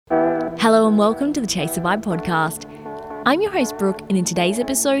Hello and welcome to the Chase the Vibe podcast. I'm your host Brooke, and in today's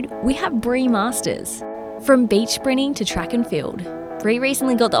episode we have Bree Masters. From beach sprinting to track and field, Bree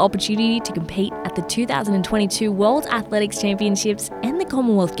recently got the opportunity to compete at the 2022 World Athletics Championships and the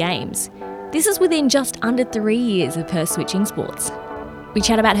Commonwealth Games. This is within just under 3 years of her switching sports. We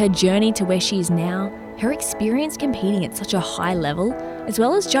chat about her journey to where she is now, her experience competing at such a high level, as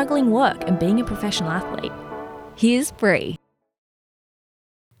well as juggling work and being a professional athlete. Here's Bree.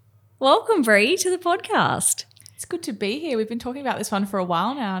 Welcome, Bree, to the podcast. It's good to be here. We've been talking about this one for a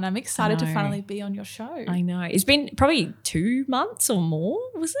while now, and I'm excited to finally be on your show. I know. It's been probably 2 months or more,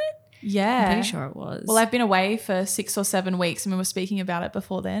 was it? Yeah. I'm pretty sure it was. Well, I've been away for 6 or 7 weeks, and we were speaking about it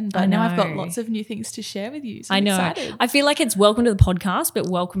before then, but now I've got lots of new things to share with you. So I'm excited. I feel like it's welcome to the podcast, but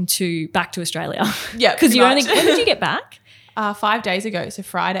welcome to back to Australia. Yeah, because when did you get back? 5 days ago, so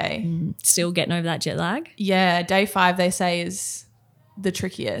Friday. Still getting over that jet lag? Yeah, day 5 they say is the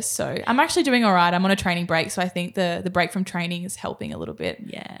trickiest. So I'm actually doing all right. I'm on a training break, so I think the break from training is helping a little bit.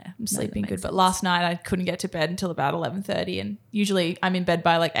 Yeah. I'm sleeping good. But last night I couldn't get to bed until about 11:30, and usually I'm in bed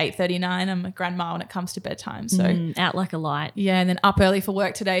by like 8:39. I'm a grandma when it comes to bedtime. So out like a light. Yeah, and then up early for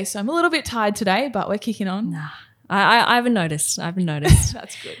work today. So I'm a little bit tired today, but we're kicking on. Nah. I haven't noticed.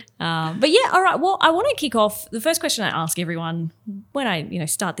 That's good. But yeah, all right. Well, I want to kick off. The first question I ask everyone when I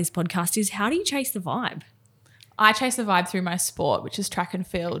start this podcast is, how do you chase the vibe? I chase the vibe through my sport, which is track and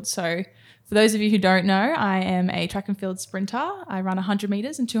field. So for those of you who don't know, I am a track and field sprinter. I run 100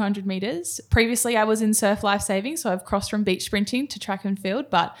 metres and 200 metres. Previously, I was in surf life saving, so I've crossed from beach sprinting to track and field,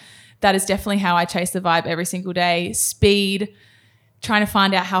 but that is definitely how I chase the vibe every single day. Speed, trying to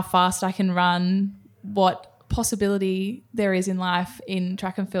find out how fast I can run, what possibility there is in life in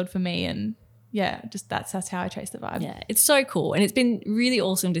track and field for me, and yeah, just that's how I chase the vibe. Yeah, it's so cool, and it's been really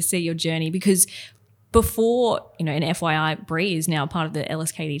awesome to see your journey, because before, an FYI, Bree is now part of the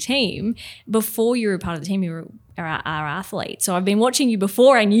LSKD team. Before you were part of the team, you were our athlete. So I've been watching you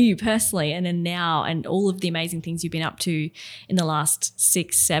before I knew you personally, and then now, and all of the amazing things you've been up to in the last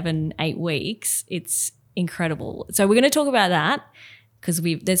 6, 7, 8 weeks. It's incredible. So we're going to talk about that, because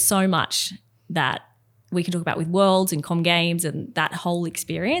there's so much that we can talk about with Worlds and Com Games and that whole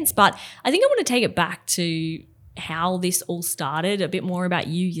experience. But I think I want to take it back to how this all started, a bit more about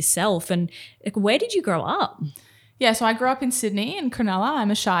you yourself, and where did you grow up? Yeah, so I grew up in Sydney, in Cronulla.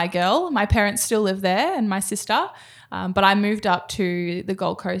 I'm a shy girl. My parents still live there, and my sister. But I moved up to the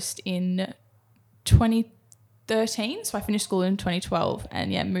Gold Coast in 2013. So I finished school in 2012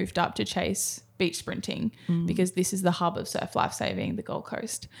 and moved up to chase beach sprinting because this is the hub of surf life saving, the Gold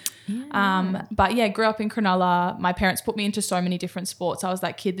Coast. But grew up in Cronulla. My parents put me into so many different sports. I was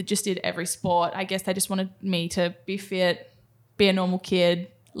that kid that just did every sport. I guess they just wanted me to be fit, be a normal kid,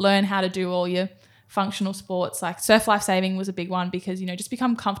 learn how to do all your functional sports. Like surf life saving was a big one because, just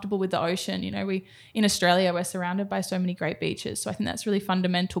become comfortable with the ocean. We in Australia, we're surrounded by so many great beaches. So I think that's a really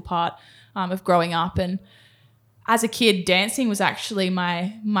fundamental part of growing up. And as a kid, dancing was actually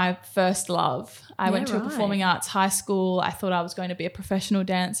my first love. I went to a performing arts high school. I thought I was going to be a professional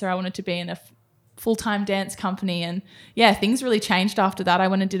dancer. I wanted to be in a full-time dance company. And things really changed after that. I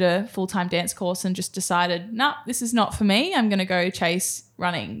went and did a full-time dance course and just decided, nah, this is not for me. I'm going to go chase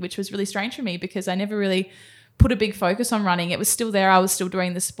running, which was really strange for me because I never really put a big focus on running. It was still there. I was still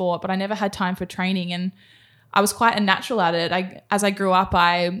doing the sport, but I never had time for training. And I was quite a natural at it. As I grew up,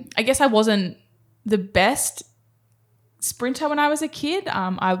 I guess I wasn't the best sprinter when I was a kid.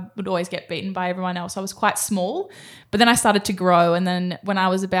 I would always get beaten by everyone else. I was quite small, but then I started to grow. And then when I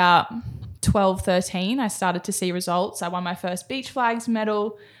was about 12, 13, I started to see results. I won my first beach flags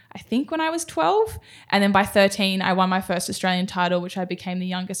medal, I think when I was 12. And then by 13, I won my first Australian title, which I became the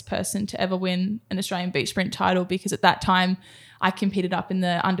youngest person to ever win an Australian beach sprint title because at that time I competed up in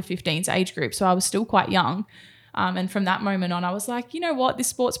the under 15s age group. So I was still quite young. And from that moment on, I was like, you know what, this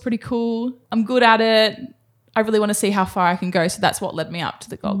sport's pretty cool. I'm good at it. I really want to see how far I can go. So that's what led me up to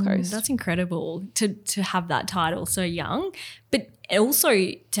the Gold Coast. That's incredible to have that title so young, but also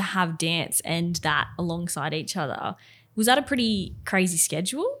to have dance and that alongside each other. Was that a pretty crazy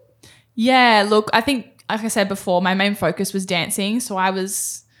schedule? Yeah, look, I think, like I said before, my main focus was dancing. So I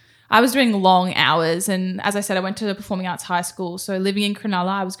was doing long hours. And as I said, I went to the Performing Arts High School. So living in Cronulla,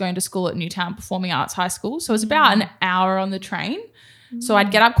 I was going to school at Newtown Performing Arts High School. So it was about an hour on the train. So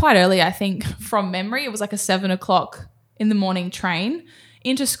I'd get up quite early, I think, from memory. It was like a 7 o'clock in the morning train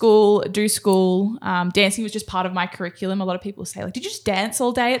into school, do school. Dancing was just part of my curriculum. A lot of people say, like, did you just dance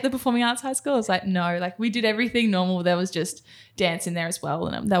all day at the Performing Arts High School? I was like, no, like we did everything normal. There was just dance in there as well.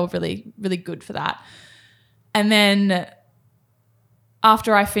 And they were really, really good for that. And then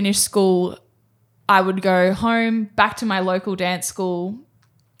after I finished school, I would go home, back to my local dance school,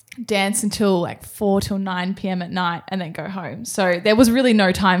 dance until like 4 till 9 p.m. at night and then go home. So there was really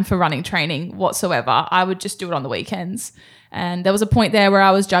no time for running training whatsoever. I would just do it on the weekends. And there was a point there where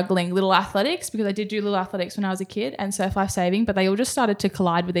I was juggling little athletics, because I did do little athletics when I was a kid, and surf life saving, but they all just started to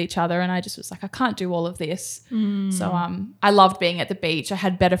collide with each other. And I just was like, I can't do all of this. So I loved being at the beach. I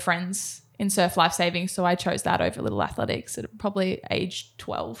had better friends in surf life saving, so I chose that over little athletics at probably age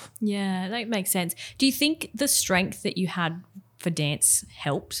 12. Yeah, that makes sense. Do you think the strength that you had for dance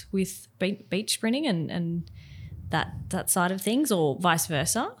helped with beach sprinting and that side of things, or vice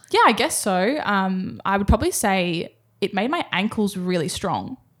versa? Yeah, I guess so. I would probably say it made my ankles really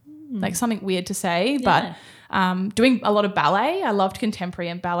strong. Like something weird to say, but doing a lot of ballet. I loved contemporary,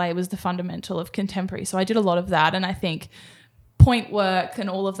 and ballet was the fundamental of contemporary. So I did a lot of that, and I think point work and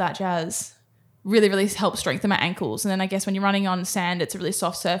all of that jazz really, really helped strengthen my ankles. And then I guess when you're running on sand, it's a really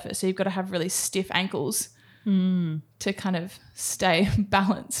soft surface, so you've got to have really stiff ankles to kind of stay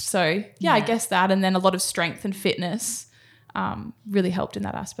balanced. So yeah, I guess that, and then a lot of strength and fitness really helped in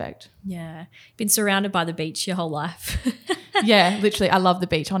that aspect. Yeah. Been surrounded by the beach your whole life. Yeah, literally. I love the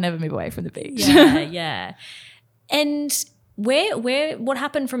beach. I'll never move away from the beach. Yeah. And what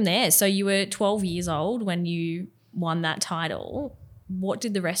happened from there? So you were 12 years old when you won that title. What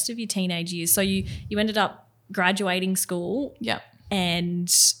did the rest of your teenage years? So you ended up graduating school. Yeah.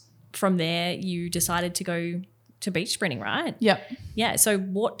 And from there you decided to go to beach sprinting, right? Yep. Yeah. So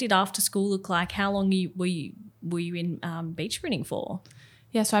what did after school look like? How long were you in beach sprinting for?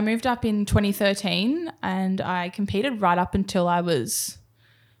 Yeah, so I moved up in 2013 and I competed right up until I was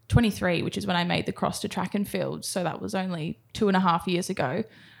 23, which is when I made the cross to track and field. So that was only 2.5 years ago.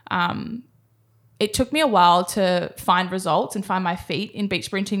 It took me a while to find results and find my feet in beach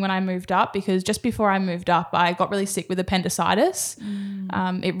sprinting when I moved up, because just before I moved up, I got really sick with appendicitis.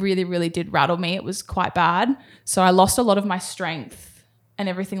 It really, really did rattle me. It was quite bad. So I lost a lot of my strength and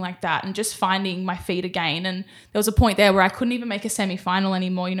everything like that, and just finding my feet again. And there was a point there where I couldn't even make a semi-final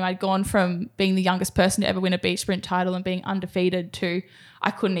anymore. You know, I'd gone from being the youngest person to ever win a beach sprint title and being undefeated to I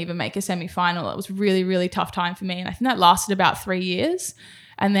couldn't even make a semi-final. It was really, really tough time for me. And I think that lasted about 3 years.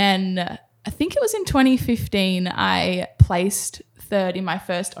 And then I think it was in 2015, I placed third in my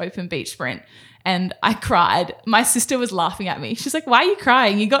first open beach sprint. And I cried. My sister was laughing at me. She's like, why are you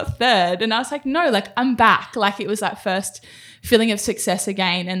crying? You got third. And I was like, no, like I'm back. Like it was that first feeling of success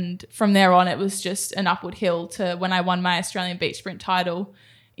again. And from there on, it was just an upward hill to when I won my Australian beach sprint title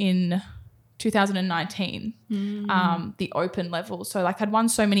in 2019, the open level. So like I'd won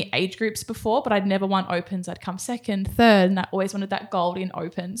so many age groups before, but I'd never won opens. I'd come second, third, and I always wanted that gold in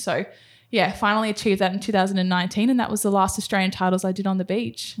open. So yeah, finally achieved that in 2019, and that was the last Australian titles I did on the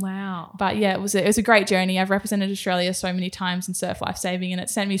beach. Wow. But yeah, it was a great journey. I've represented Australia so many times in surf life saving, and it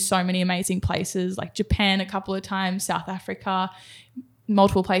sent me so many amazing places, like Japan a couple of times, South Africa,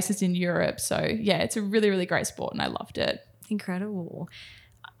 multiple places in Europe. So yeah, it's a really, really great sport and I loved it. Incredible.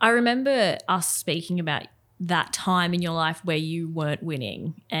 I remember us speaking about that time in your life where you weren't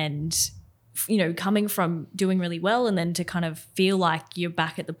winning, and you know, coming from doing really well and then to kind of feel like you're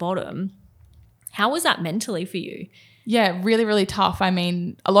back at the bottom. How was that mentally for you? Yeah, really, really tough. I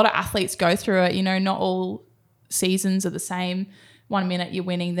mean, a lot of athletes go through it. You know, not all seasons are the same. 1 minute you're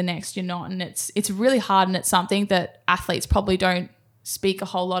winning, the next you're not. And it's really hard, and it's something that athletes probably don't speak a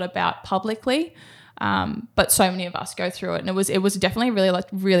whole lot about publicly. But so many of us go through it. And it was definitely a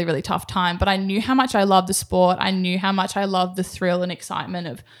really, really tough time. But I knew how much I loved the sport. I knew how much I loved the thrill and excitement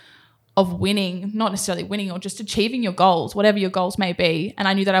of winning, not necessarily winning, or just achieving your goals, whatever your goals may be. And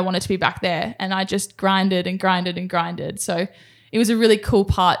I knew that I wanted to be back there, and I just grinded and grinded and grinded. So it was a really cool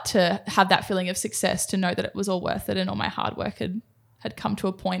part to have that feeling of success, to know that it was all worth it and all my hard work had come to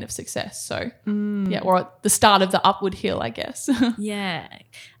a point of success. So yeah, or at the start of the upward hill, I guess. Yeah.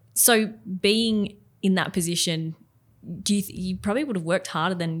 So being in that position, you probably would have worked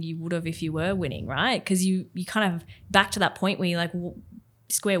harder than you would have if you were winning, right? Because you kind of back to that point where you're like, well,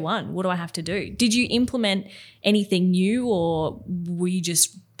 square one, what do I have to do? Did you implement anything new, or were you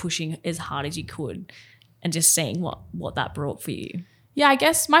just pushing as hard as you could and just seeing what that brought for you? Yeah, I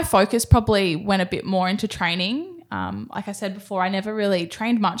guess my focus probably went a bit more into training. Like I said before, I never really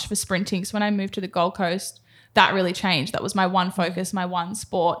trained much for sprinting. So when I moved to the Gold Coast, that really changed. That was my one focus, my one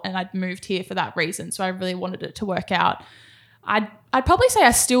sport, and I'd moved here for that reason. So I really wanted it to work out. I'd probably say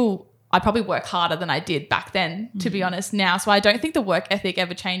I probably work harder than I did back then, to be honest, now. So I don't think the work ethic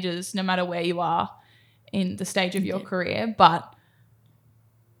ever changes no matter where you are in the stage of your career. But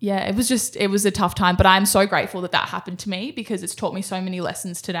yeah, it was a tough time, but I'm so grateful that happened to me, because it's taught me so many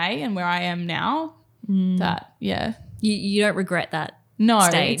lessons today and where I am now that, yeah. You don't regret that? No,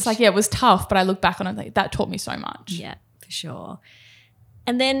 stage. it's like, yeah, it was tough, but I look back on it like that taught me so much. Yeah, for sure.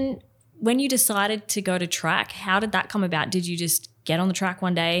 And then when you decided to go to track, how did that come about? Did you just get on the track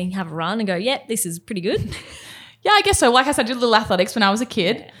one day, have a run and go, yep, this is pretty good? Yeah, I guess so. Like I said, I did a little athletics when I was a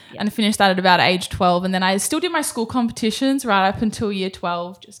kid and finished that at about age 12. And then I still did my school competitions right up until year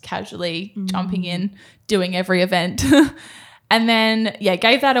 12, just casually jumping in, doing every event. And then,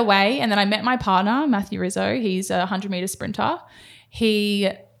 gave that away. And then I met my partner, Matthew Rizzo. He's a 100-meter sprinter. He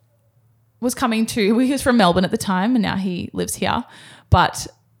was he was from Melbourne at the time and now he lives here. But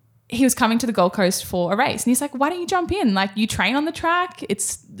he was coming to the Gold Coast for a race. And he's like, why don't you jump in? Like, you train on the track.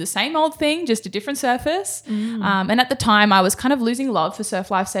 It's the same old thing, just a different surface. And at the time, I was kind of losing love for surf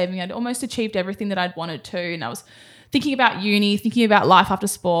lifesaving. I'd almost achieved everything that I'd wanted to. And I was thinking about uni, thinking about life after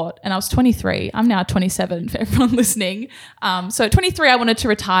sport. And I was 23. I'm now 27 for everyone listening. So at 23, I wanted to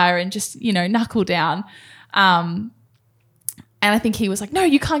retire and just, knuckle down. And I think he was like, no,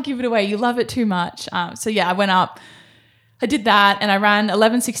 you can't give it away. You love it too much. I went up. I did that and I ran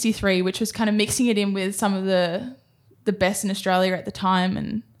 11:63, which was kind of mixing it in with some of the best in Australia at the time.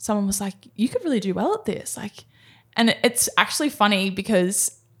 And someone was like, you could really do well at this. And it's actually funny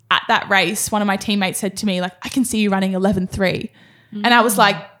because at that race, one of my teammates said to me, like, I can see you running 11:3. And I was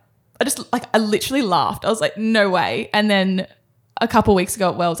like, I literally laughed. I was like, no way. And then a couple of weeks ago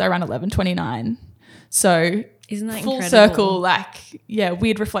at Wells, I ran 11:29. So isn't that full incredible? circle,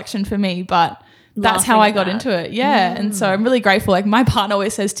 weird reflection for me, but that's how I got into it. Yeah. And so I'm really grateful. Like, my partner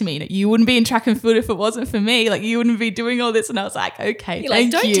always says to me, you wouldn't be in track and field if it wasn't for me. Like, you wouldn't be doing all this. And I was like, okay,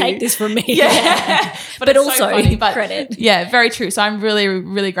 don't take this from me. Yeah. but also so funny, credit. Yeah, very true. So I'm really,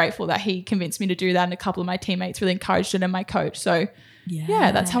 really grateful that he convinced me to do that. And a couple of my teammates really encouraged it and my coach. So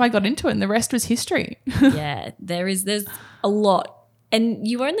that's how I got into it. And the rest was history. There's a lot. And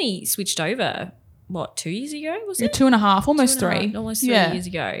you only switched over 2 years ago, was it? 2.5, almost 3. Almost 3 years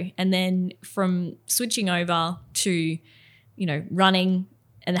ago. And then from switching over to, running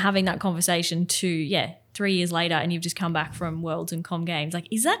and having that conversation to, 3 years later and you've just come back from Worlds and Com Games. Like,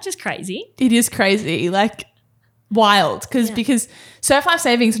 is that just crazy? It is crazy. Like, wild. Because surf life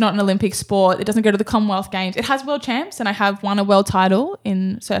saving is not an Olympic sport. It doesn't go to the Commonwealth Games. It has world champs and I have won a world title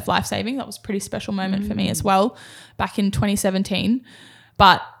in surf life saving. That was a pretty special moment for me as well back in 2017.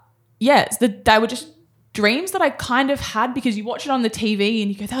 But they were just dreams that I kind of had because you watch it on the TV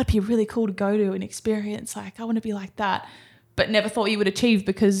and you go, that would be really cool to go to and experience. Like, I want to be like that, but never thought you would achieve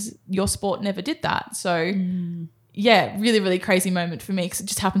because your sport never did that. So really, really crazy moment for me because it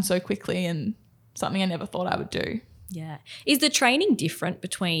just happened so quickly and something I never thought I would do. Yeah. Is the training different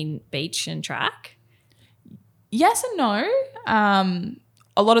between beach and track? Yes and no.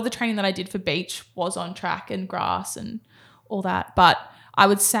 A lot of the training that I did for beach was on track and grass and all that, but I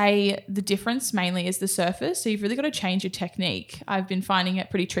would say the difference mainly is the surface. So you've really got to change your technique. I've been finding it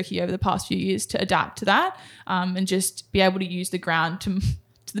pretty tricky over the past few years to adapt to that and just be able to use the ground to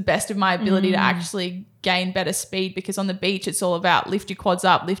the best of my ability to actually gain better speed, because on the beach it's all about lift your quads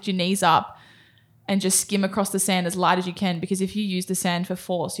up, lift your knees up and just skim across the sand as light as you can, because if you use the sand for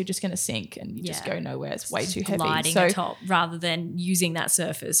force, you're just going to sink and you just go nowhere. It's way too heavy. Gliding atop rather than using that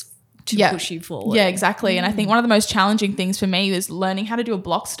surface to push you forward. Yeah, exactly. And I think one of the most challenging things for me was learning how to do a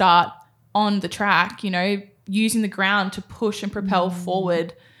block start on the track, using the ground to push and propel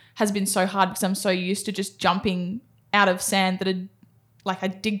forward has been so hard because I'm so used to just jumping out of sand I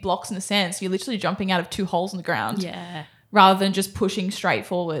dig blocks in the sand. So you're literally jumping out of 2 holes in the ground rather than just pushing straight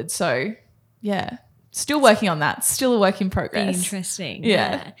forward. So still working on that. Still a work in progress. Interesting.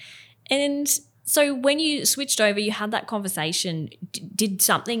 Yeah. And so when you switched over, you had that conversation, did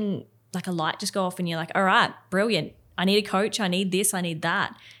something like a light just go off and you're like, all right, brilliant. I need a coach. I need this. I need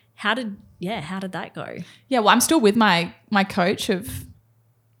that. How did that go? Yeah, well, I'm still with my coach of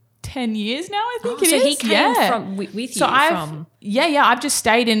 10 years now, I think it is. So he came with you from... I've just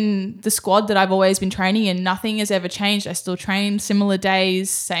stayed in the squad that I've always been training in. Nothing has ever changed. I still train similar days,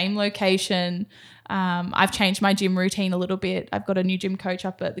 same location. I've changed my gym routine a little bit. I've got a new gym coach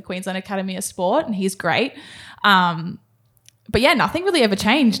up at the Queensland Academy of Sport and he's great. But nothing really ever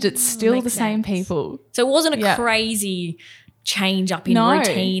changed. It's still the same people. So it wasn't a crazy change up in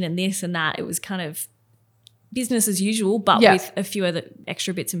routine and this and that. It was kind of business as usual, but with a few other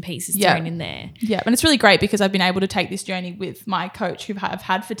extra bits and pieces thrown in there. Yeah, and it's really great because I've been able to take this journey with my coach who I've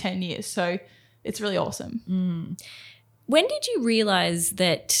had for 10 years. So it's really awesome. When did you realise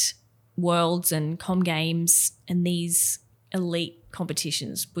that Worlds and Com Games and these elite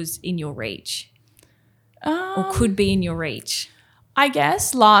competitions was in your reach or could be in your reach? I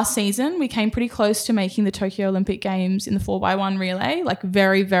guess last season we came pretty close to making the Tokyo Olympic Games in the 4x1 relay, like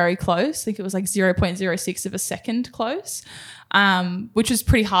very, very close. I think it was like 0.06 of a second close, which was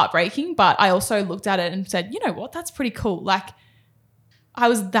pretty heartbreaking. But I also looked at it and said, you know what, that's pretty cool. Like I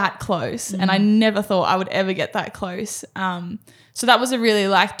was that close, and I never thought I would ever get that close. So that was a really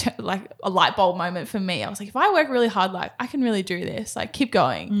like a light bulb moment for me. I was like, if I work really hard, like I can really do this. Like keep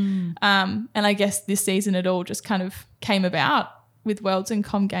going. And I guess this season it all just kind of came about with Worlds and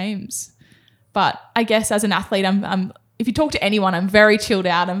Com Games. But I guess as an athlete, I'm if you talk to anyone, I'm very chilled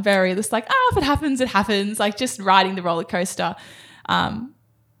out. I'm very just like, if it happens, it happens. Like just riding the roller coaster. And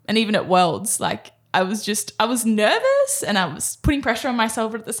even at Worlds, like I was nervous and I was putting pressure on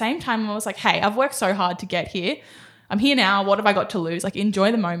myself, but at the same time, I was like, hey, I've worked so hard to get here. I'm here now. What have I got to lose? Like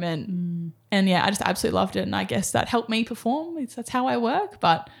enjoy the moment. And yeah, I just absolutely loved it. And I guess that helped me perform. That's how I work.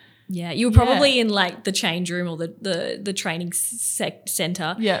 But yeah, you were probably in like the change room or the training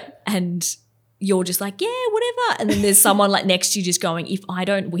center. Yeah. And you're just like, yeah, whatever. And then there's someone like next to you just going, if I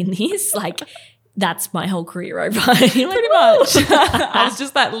don't win this, like that's my whole career over. You're like, pretty much. I was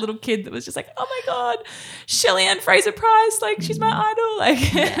just that little kid that was just like, oh my God, Shelly-Ann Fraser-Pryce, like she's my idol.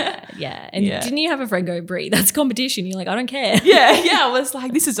 Like yeah. And didn't you have a friend go, Brie, that's competition? You're like, I don't care. Yeah. I was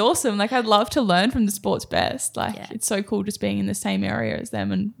like, this is awesome. Like I'd love to learn from the sport's best. Like it's so cool just being in the same area as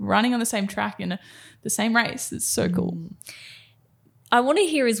them and running on the same track in the same race. It's so cool. I want to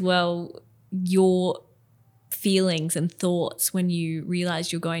hear as well your feelings and thoughts when you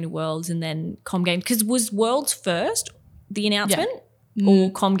realized you're going to Worlds and then Com Games, because was Worlds first, the announcement,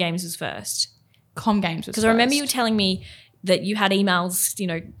 or Com Games was first? Com Games was because I remember you telling me that you had emails,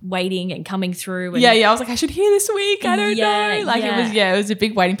 waiting and coming through. And I was like, I should hear this week. I don't know. Like it was a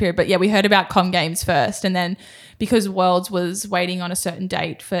big waiting period. But yeah, we heard about Com Games first, and then because Worlds was waiting on a certain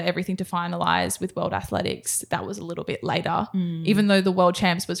date for everything to finalize with World Athletics, that was a little bit later. Even though the World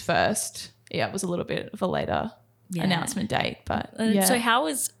Champs was first. Yeah, it was a little bit of a later announcement date, but So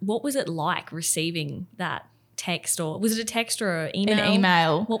what was it like receiving that text, or was it a text or an email? An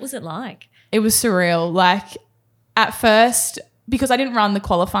email. What was it like? It was surreal. Like at first, because I didn't run the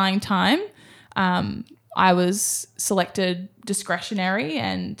qualifying time, I was selected discretionary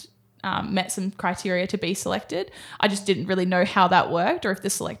and met some criteria to be selected. I just didn't really know how that worked or if the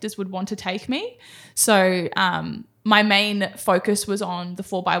selectors would want to take me. So my main focus was on the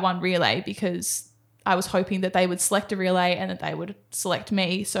 4x1 relay because I was hoping that they would select a relay and that they would select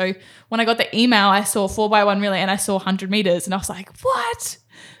me. So when I got the email, I saw 4x1 relay and I saw 100 meters and I was like, what?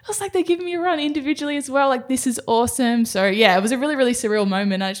 I was like, they're giving me a run individually as well. Like, this is awesome. So yeah, it was a really, really surreal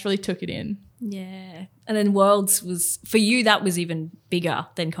moment. I just really took it in. Yeah. And then Worlds was, for you, that was even bigger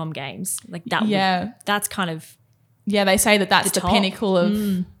than Com Games. Like that. Yeah. That's kind of. Yeah. They say that that's the pinnacle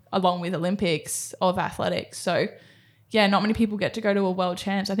of, along with Olympics, of athletics. So yeah, not many people get to go to a World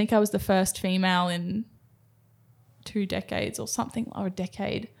Champs. I think I was the first female in 2 decades or something, or a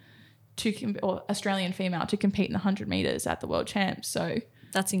decade, or Australian female to compete in the 100 meters at the World Champs. So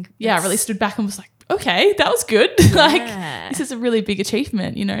that's I really stood back and was like, okay, that was good. Yeah. Like, this is a really big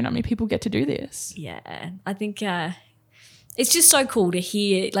achievement. Not many people get to do this. Yeah, I think it's just so cool to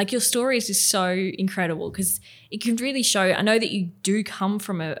hear. Like, your story is just so incredible because it can really show. I know that you do come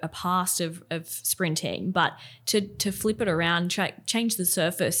from a past of sprinting, but to flip it around, change the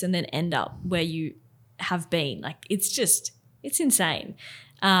surface, and then end up where you have been, like it's insane.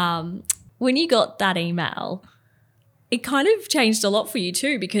 When you got that email, it kind of changed a lot for you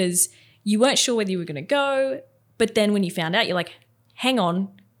too, because you weren't sure whether you were going to go, but then when you found out, you're like, hang on,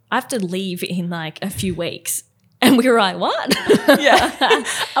 I have to leave in like a few weeks. And we were like, what? Yeah.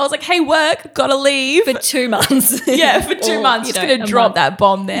 I was like, hey, work, gotta leave. For 2 months. Yeah, for 2 months. Just going to drop that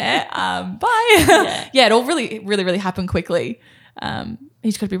bomb there. Bye. Yeah, it all really, really, really happened quickly. You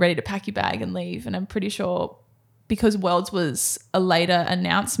just got to be ready to pack your bag and leave. And I'm pretty sure because Worlds was a later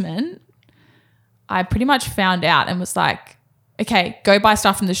announcement, I pretty much found out and was like, okay, go buy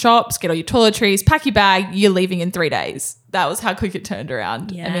stuff from the shops, get all your toiletries, pack your bag, you're leaving in 3 days. That was how quick it turned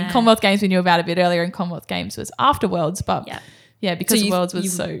around. Yeah. I mean, Commonwealth Games we knew about a bit earlier, and Commonwealth Games was after Worlds, but yeah, because Worlds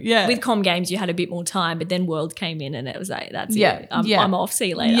was with Com Games you had a bit more time, but then Worlds came in and it was like, that's it. I'm off, see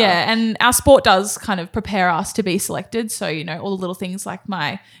you later. Yeah, and our sport does kind of prepare us to be selected. So, all the little things like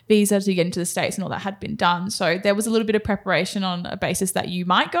my visa to get into the States and all that had been done. So there was a little bit of preparation on a basis that you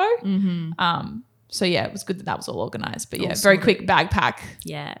might go. Mm-hmm. So yeah, it was good that was all organised. But yeah, very quick bag pack.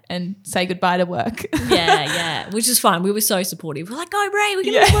 Yeah. And say goodbye to work. Yeah. Which is fine. We were so supportive. We're like, go Ray, we're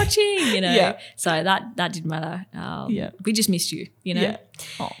going to be watching, Yeah. So that didn't matter. We just missed you, Yeah.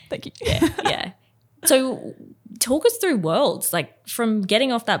 Oh, thank you. Yeah. So talk us through Worlds, like from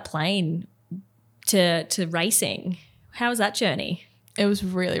getting off that plane to racing. How was that journey? It was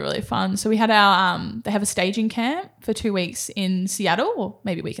really, really fun. So we had our, they have a staging camp for 2 weeks in Seattle, or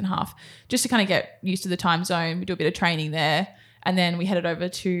maybe a week and a half, just to kind of get used to the time zone. We do a bit of training there. And then we headed over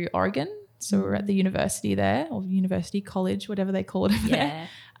to Oregon So we were at the university there, or university college, whatever they call it over Yeah.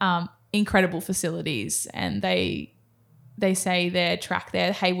 there. Incredible facilities, and they say their track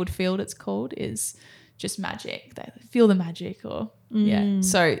there, Haywood Field it's called, is just magic. They feel the magic, or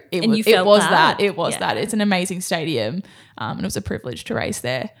So it was that. It's an amazing stadium, and it was a privilege to race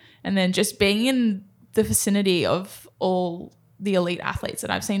there. And then just being in the vicinity of all the elite athletes that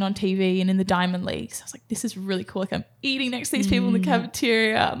I've seen on TV and in the Diamond Leagues, I was like, this is really cool. Like, I'm eating next to these people in the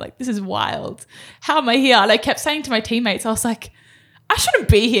cafeteria. I'm like, this is wild. How am I here? And I kept saying to my teammates, I was like, I shouldn't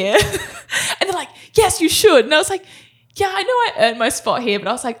be here. And they're like, yes, you should. And I was like, yeah, I know I earned my spot here, but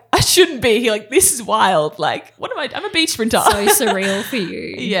I was like, I shouldn't be here. Like, this is wild. Like, what am I? I'm a beach sprinter. So surreal for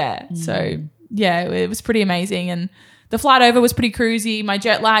you. Yeah. So, yeah, it was pretty amazing. And the flight over was pretty cruisy. My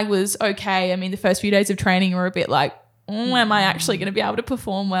jet lag was okay. I mean, the first few days of training were a bit like, am I actually going to be able to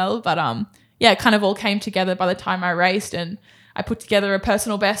perform well? But it kind of all came together by the time I raced, and I put together a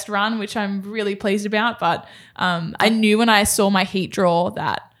personal best run, which I'm really pleased about. But I knew when I saw my heat draw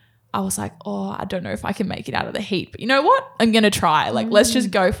that I was like, oh, I don't know if I can make it out of the heat. But you know what? I'm going to try. Like, let's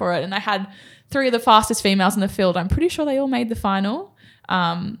just go for it. And I had 3 of the fastest females in the field. I'm pretty sure they all made the final.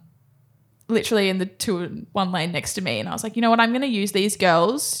 Literally in the 2-1 lane next to me. And I was like, you know what? I'm going to use these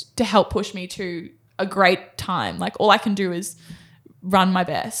girls to help push me to a great time. Like, all I can do is run my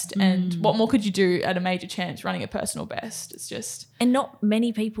best. And what more could you do at a major champs running a personal best? It's just... And not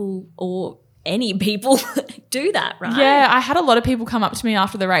many people, or any people, do that, right? Yeah, I had a lot of people come up to me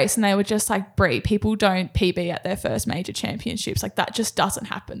after the race and they were just like, Brie, people don't PB at their first major championships. Like, that just doesn't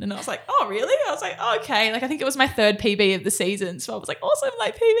happen. And I was like, oh, really? I was like, oh, okay. Like, I think it was my 3rd PB of the season. So I was like, awesome,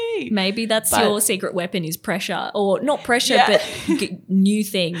 like PB. Maybe that's your secret weapon, is pressure. Or not pressure, but new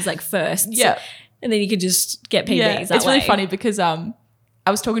things, like firsts. Yeah. And then you could just get PBs that it's way. really funny because I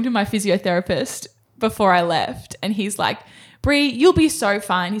was talking to my physiotherapist before I left, and he's like, Brie, you'll be so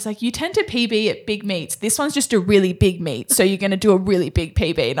fine. He's like, you tend to PB at big meets. This one's just a really big meet, so you're going to do a really big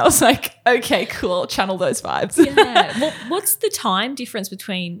PB. And I was like, okay, cool. Channel those vibes. Yeah. What's the time difference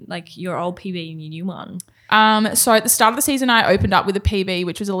between like your old PB and your new one? So at the start of the season, I opened up with a PB,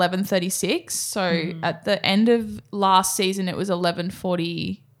 which was 11:36. So at the end of last season, it was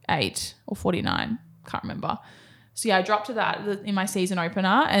 11:48 or 49. Can't remember. So yeah, I dropped to that in my season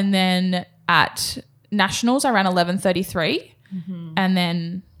opener. And then at Nationals, I ran 11:33 and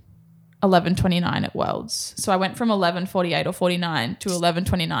then 11:29 at Worlds. So I went from 11:48 or 49 to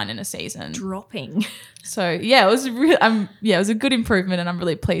 11:29 in a season. Dropping. So yeah, it was it was a good improvement, and I'm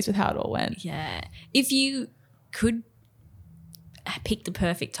really pleased with how it all went. Yeah. If you could pick the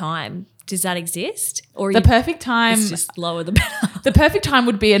perfect time, does that exist? Or The perfect time, it's just lower the better? the perfect time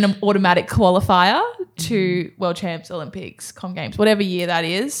would be an automatic qualifier to World Champs, Olympics, Com Games, whatever year that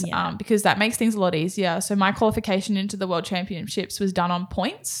is, because that makes things a lot easier. So my qualification into the World Championships was done on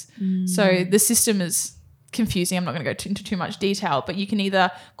points. So the system is confusing. I'm not going to go into too much detail, but you can either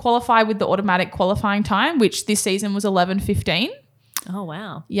qualify with the automatic qualifying time, which this season was 11:15. Oh,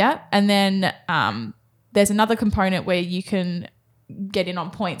 wow. Yeah. And then there's another component where you can get in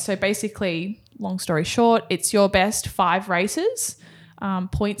on points. So basically, long story short, it's your best 5 races.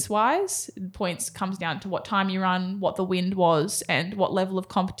 Points wise, points comes down to what time you run, what the wind was, and what level of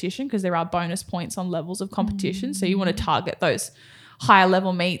competition, because there are bonus points on levels of competition. So you want to target those higher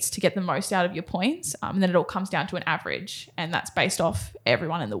level meets to get the most out of your points. And then it all comes down to an average, and that's based off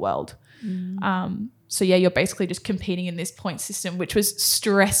everyone in the world. So yeah, you're basically just competing in this point system, which was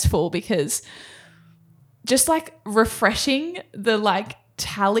stressful because just like refreshing the like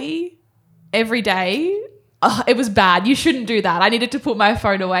tally every day, it was bad. You shouldn't do that. I needed to put my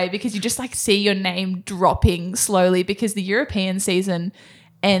phone away because you just like see your name dropping slowly, because the European season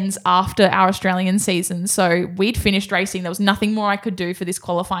ends after our Australian season. So we'd finished racing. There was nothing more I could do for this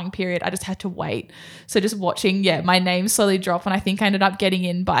qualifying period. I just had to wait. So just watching, my name slowly drop. And I think I ended up getting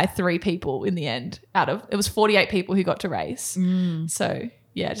in by 3 people in the end it was 48 people who got to race. So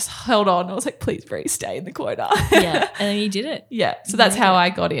yeah, just held on. I was like, please, Brie, stay in the quota. Yeah. And then you did it. Yeah. So that's how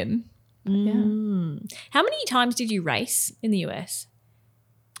I got in. How many times did you race in the US?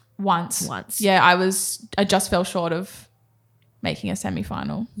 Once. Yeah, I just fell short of making a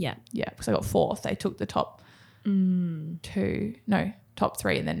semi-final. Yeah. Yeah, because I got 4th. They took the top 3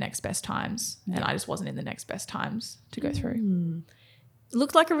 and then next best times. And I just wasn't in the next best times to go through. It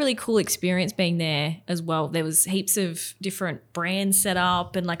looked like a really cool experience being there as well. There was heaps of different brands set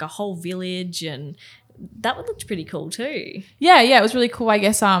up and like a whole village, and that one looked pretty cool too. Yeah, it was really cool. I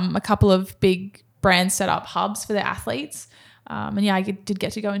guess a couple of big brands set up hubs for their athletes. And I did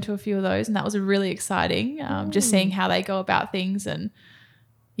get to go into a few of those, and that was really exciting. Just seeing how they go about things, and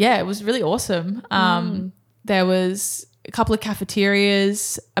it was really awesome. There was a couple of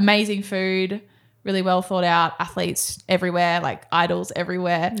cafeterias, amazing food, really well thought out, athletes everywhere, like idols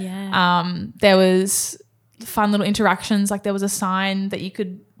everywhere. Yeah. There was fun little interactions. Like there was a sign that you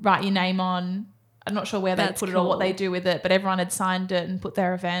could write your name on. I'm not sure where they put it or what they do with it, but everyone had signed it and put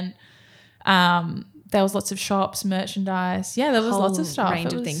their event. There was lots of shops, merchandise. Yeah, there was lots of stuff.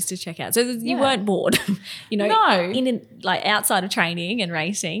 Range of things to check out. So you weren't bored, no. Like outside of training and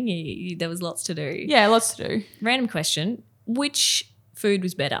racing, there was lots to do. Yeah, lots to do. Random question: which food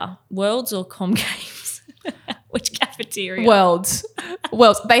was better, Worlds or Com Games? Which cafeteria? Worlds.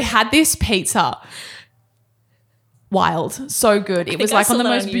 They had this pizza. Wild, so good. It was like on the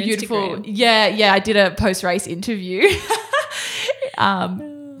most beautiful. Instagram. Yeah. I did a post-race interview.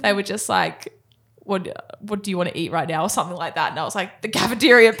 They were just like, what do you want to eat right now or something like that, and I was like, the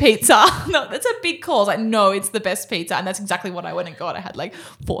cafeteria pizza. No, that's a big call. I was like, no, it's the best pizza, and that's exactly what I went and got. I had like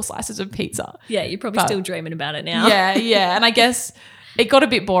 4 slices of pizza. Yeah, you're probably still dreaming about it now. Yeah, and I guess it got a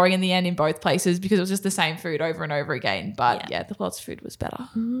bit boring in the end in both places because it was just the same food over and over again, but yeah the World's food was better.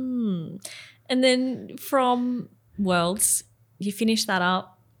 And then from Worlds, you finish that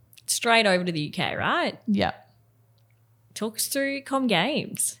up, straight over to the UK, right? Yeah. Talk us through Com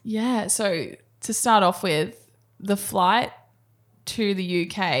Games. Yeah, so to start off with, the flight to the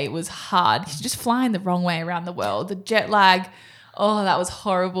UK was hard. You're just flying the wrong way around the world. The jet lag, oh, that was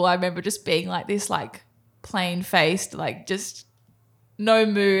horrible. I remember just being like this, like plain-faced, like just no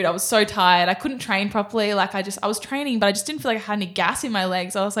mood. I was so tired. I couldn't train properly. Like I was training, but I just didn't feel like I had any gas in my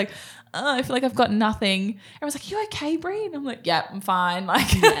legs. I was like, oh, I feel like I've got nothing. Everyone's like, you okay, Brie? And I'm like, yeah, I'm fine. Like,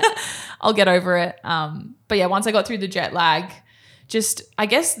 I'll get over it. But yeah, once I got through the jet lag, just, I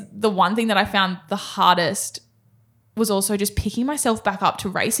guess the one thing that I found the hardest was also just picking myself back up to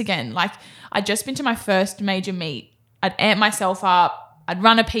race again. Like I'd just been to my first major meet. I'd amped myself up. I'd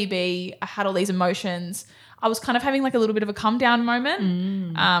run a PB. I had all these emotions. I was kind of having like a little bit of a come down moment.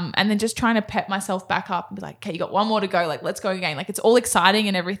 And then just trying to pep myself back up and be like, okay, you got one more to go. Like, let's go again. Like it's all exciting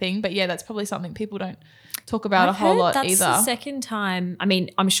and everything. But yeah, that's probably something people don't talk about a whole lot either. That's the second time. I mean,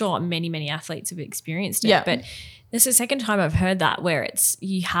 I'm sure many athletes have experienced it, but this is the second time I've heard that where it's,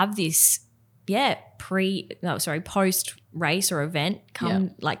 you have this, post race or event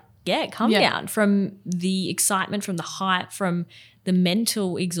come down from the excitement, from the hype, from the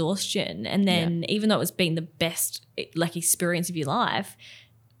mental exhaustion. And then even though it's been the best like experience of your life,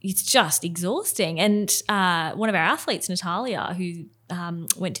 it's just exhausting. And one of our athletes, Natalia, who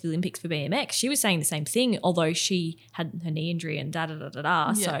went to the Olympics for BMX, she was saying the same thing, although she had her knee injury and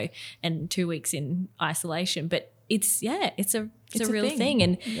so, and 2 weeks in isolation. But it's a real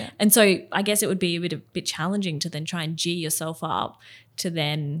thing. And so I guess it would be a bit challenging to then try and G yourself up to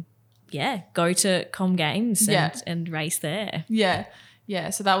then go to Com Games and race there. Yeah.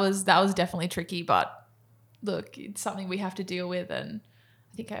 So that was definitely tricky, but look, it's something we have to deal with, and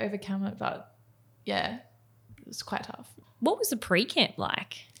I think I overcome it, but yeah, it was quite tough. What was the pre-camp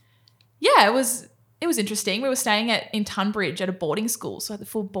like? Yeah, it was interesting. We were staying in Tunbridge at a boarding school, so I had the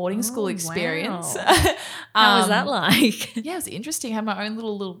full boarding school experience. Wow. How was that like? Yeah, it was interesting. I had my own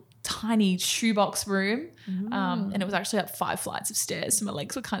little tiny shoebox room, and it was actually up 5 flights of stairs, so my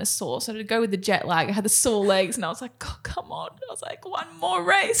legs were kind of sore. So to go with the jet lag, I had the sore legs, and I was like, oh, come on. I was like, one more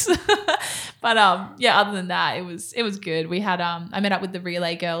race. But other than that, it was good. We had I met up with the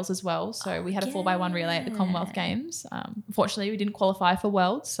relay girls as well, so we had a 4x1 relay at the Commonwealth Games. Unfortunately, we didn't qualify for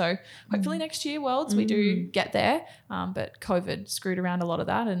Worlds, so hopefully next year Worlds we do get there. But COVID screwed around a lot of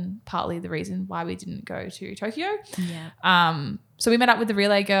that, and partly the reason why we didn't go to Tokyo. So we met up with the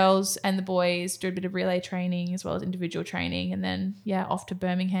relay girls and the boys, did a bit of relay training as well as individual training, and then off to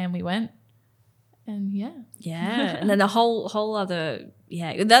Birmingham we went. And and then the whole other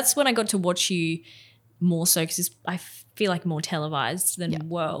that's when I got to watch you more so, because I feel like more televised than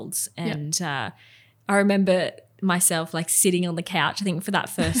Worlds. And I remember myself like sitting on the couch, I think for that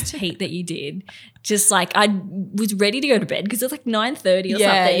first heat that you did, just like I was ready to go to bed because it was like 9:30 or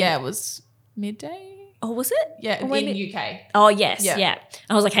something. Yeah, it was midday. Oh, was it? Yeah, in UK. Oh, yes, yeah.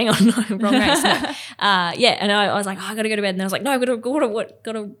 I was like, hang on, no, wrong race. No. And I was like, I got to go to bed. And then I was like, no, I've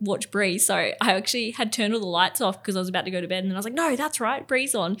got to watch Bree. So I actually had turned all the lights off because I was about to go to bed. And then I was like, no, that's right,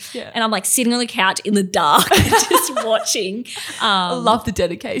 Bree's on. Yeah. And I'm like sitting on the couch in the dark just watching. I love the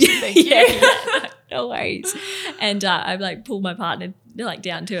dedication. Thank you. No worries. And I like pulled my partner like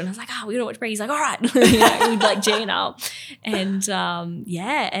down too, and I was like, we're gonna watch Bree. He's like, all right. We'd like G'ing up. And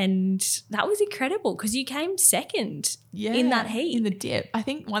and that was incredible because you came second in that heat. In the dip. I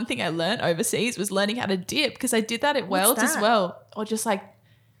think one thing I learned overseas was learning how to dip, because I did that at Worlds as well. Or just like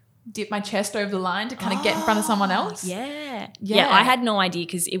dip my chest over the line to kind of get in front of someone else. Yeah, I had no idea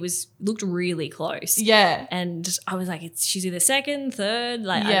because it looked really close. Yeah. And I was like, she's either second, third,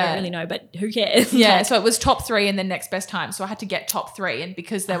 like I don't really know, but who cares? Yeah, Like, so it was top 3 and then next best time. So I had to get top 3, and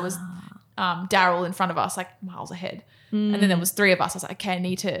because there was Daryl in front of us, like miles ahead, and then there was 3 of us, I was like, okay, I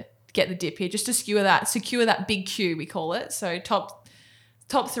need to get the dip here just to secure that big queue, we call it. So top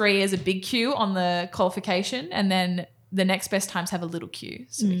 3 is a big queue on the qualification, and then the next best times have a little queue,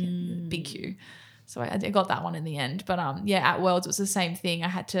 so we get big queue. So I got that one in the end. But at Worlds it was the same thing. I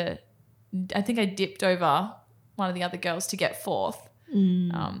think I dipped over one of the other girls to get 4th.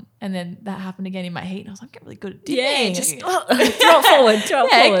 And then that happened again in my heat, and I was like, I'm getting really good at dipping. Yeah, just throw it forward.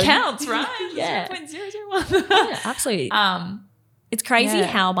 It counts, right? Yeah. 0.001. Yeah, absolutely. It's crazy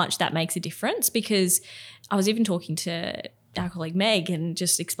how much that makes a difference, because I was even talking to our colleague Meg and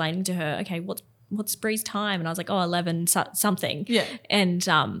just explaining to her, okay, what's Bree's time? And I was like, 11 something. Yeah. And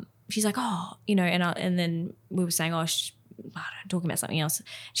she's like, and then we were saying, talking about something else.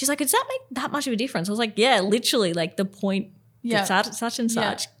 She's like, does that make that much of a difference? I was like, yeah, literally, like the point that such and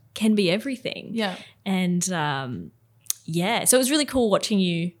such can be everything. Yeah. And so it was really cool watching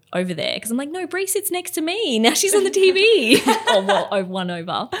you over there, because I'm like, no, Bree sits next to me. Now she's on the TV. One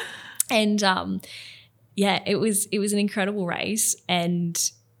over. And it was an incredible race. And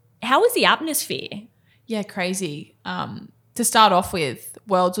how was the atmosphere? Yeah, crazy. To start off with,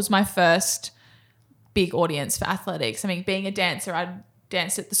 Worlds was my first big audience for athletics. I mean, being a dancer, I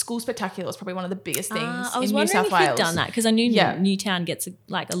danced at the School Spectacular. Was probably one of the biggest things I was in New wondering South Wales. You've done that, because I knew Newtown gets a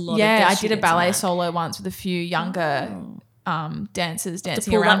lot of Yeah, I their did a students ballet in that. solo once with a few younger dancers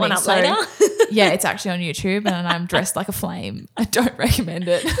dancing pull around that one me. up later? Yeah, it's actually on YouTube, and I'm dressed like a flame. I don't recommend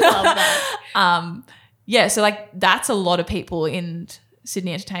it. Love that. So like that's a lot of people in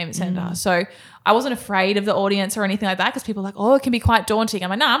Sydney Entertainment Centre. So I wasn't afraid of the audience or anything like that, because people are like, it can be quite daunting. I'm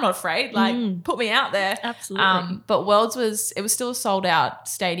like, no, I'm not afraid. Like, put me out there. Absolutely. But Worlds it was still a sold out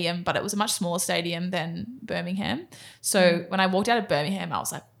stadium, but it was a much smaller stadium than Birmingham. So when I walked out of Birmingham, I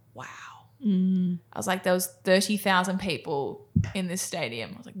was like, wow. I was like, there was 30,000 people in this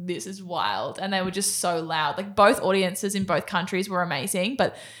stadium. I was like, this is wild. And they were just so loud. Like both audiences in both countries were amazing,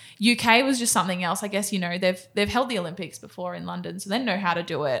 but UK was just something else. I guess, they've held the Olympics before in London, so they know how to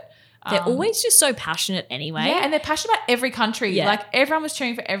do it. They're always just so passionate anyway. Yeah, and they're passionate about every country. Yeah. Like everyone was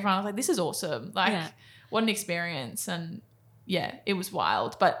cheering for everyone. I was like, this is awesome. Like what an experience. And yeah, it was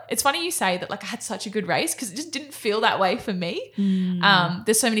wild. But it's funny you say that, like I had such a good race, because it just didn't feel that way for me.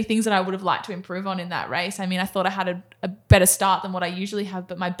 There's so many things that I would have liked to improve on in that race. I mean, I thought I had a better start than what I usually have,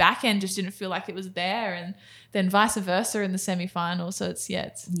 but my back end just didn't feel like it was there, and then vice versa in the semi-final. So it's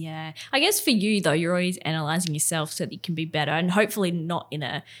I guess for you though, you're always analysing yourself so that you can be better, and hopefully not in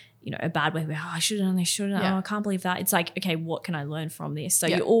a bad way where I should have done this, I can't believe that. It's like, okay, what can I learn from this? So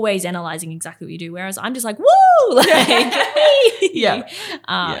you're always analysing exactly what you do, whereas I'm just like, woo, like,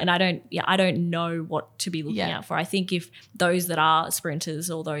 and I don't know what to be looking out for. I think if those that are sprinters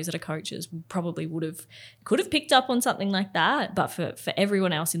or those that are coaches probably could have picked up on something like that, but for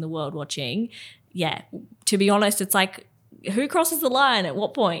everyone else in the world watching, to be honest, it's like, who crosses the line at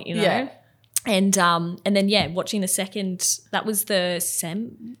what point, And then watching the second, that was the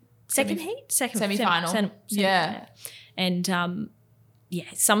semi-final. And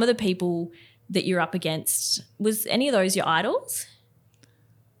some of the people that you're up against, was any of those your idols?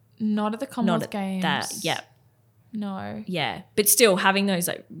 Not at the Commonwealth Games. No. Yeah. But still having those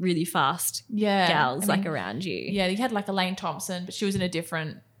like really fast gals around you. Yeah, you had like Elaine Thompson, but she was in a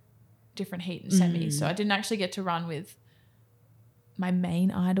different heat and semi. So I didn't actually get to run with my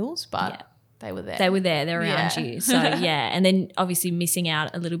main idols, but they were there. They were there. They're around you. So, and then obviously missing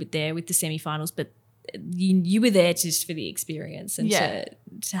out a little bit there with the semi-finals, but you were there just for the experience and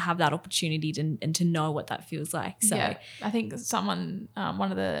to have that opportunity and to know what that feels like. So I think someone,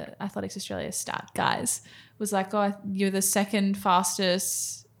 one of the Athletics Australia stat guys was like, you're the second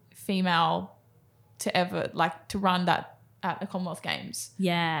fastest female to ever to run that at the Commonwealth Games.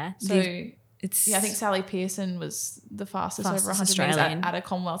 Yeah. So I think Sally Pearson was the fastest over 100 meters at a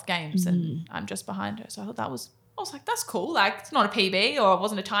Commonwealth Games, and I'm just behind her. So I thought I was like, that's cool. Like, it's not a PB, or it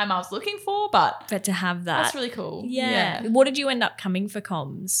wasn't a time I was looking for, but to have that. That's really cool. Yeah. What did you end up coming for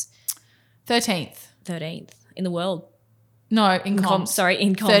comms? 13th in the world. No, in comms. Sorry,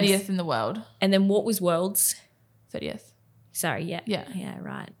 in comms. 30th in the world. And then what was worlds? 30th. Sorry, yeah. Yeah,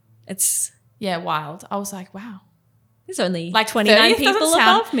 right. It's... Yeah, wild. I was like, wow. There's only 29 people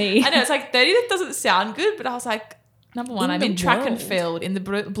above me. I know, it's like 30th doesn't sound good, but I was like, number one, I'm in track and field in the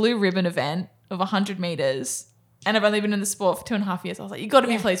blue ribbon event of 100 meters. and I've only been in the sport for 2.5 years. I was like, you got to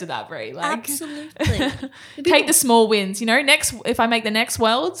be Yeah. pleased with that, Brie. Like, Absolutely. take the small wins. You know, if I make the next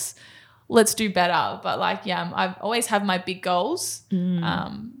Worlds, let's do better. But like, yeah, I always have my big goals,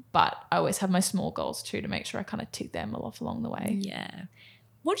 but I always have my small goals too to make sure I kind of tick them off along the way. Yeah.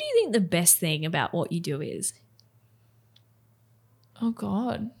 What do you think the best thing about what you do is? Oh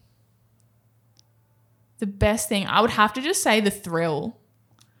God. The best thing, I would have to just say the thrill.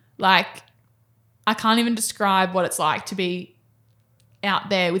 Like, I can't even describe what it's like to be out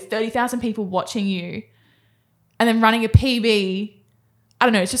there with 30,000 people watching you and then running a PB. I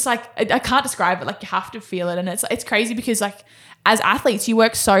don't know. It's just like, I can't describe it. Like, you have to feel it. And it's crazy because like as athletes, you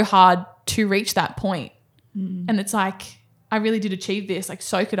work so hard to reach that point. And it's like, I really did achieve this. Like,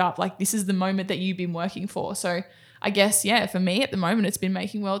 soak it up. Like, this is the moment that you've been working for. So I guess, yeah, for me at the moment, it's been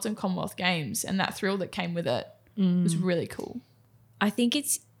making Worlds and Commonwealth Games, and that thrill that came with it was really cool. I think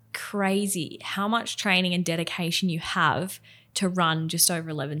it's crazy how much training and dedication you have to run just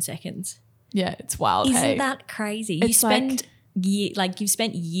over 11 seconds. Yeah, it's wild. Isn't that crazy? You spend you've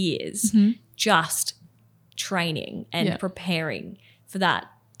spent years just training and preparing for that.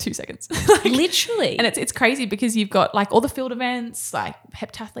 2 seconds. Literally. And it's crazy because you've got like all the field events, like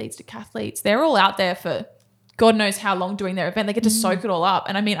heptathletes, decathletes, they're all out there for God knows how long doing their event. They get to soak it all up.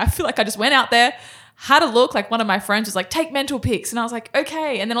 And I mean, I feel like I just went out there, had a look, like one of my friends was like, take mental pics. And I was like,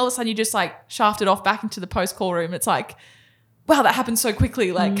 okay. And then all of a sudden you just like shafted off back into the post-call room. It's like, wow, that happened so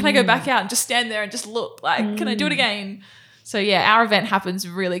quickly. Like, can I go back out and just stand there and just look? Like, can I do it again? So yeah, our event happens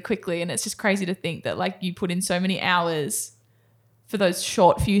really quickly. And it's just crazy to think that like you put in so many hours for those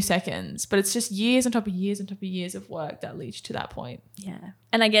short few seconds, but it's just years on top of years on top of years of work that leads to that point. Yeah.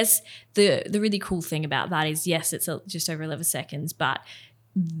 And I guess the really cool thing about that is, yes, it's just over 11 seconds, but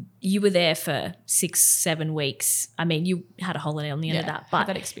you were there for 6-7 weeks. I mean, you had a holiday on the end of that, but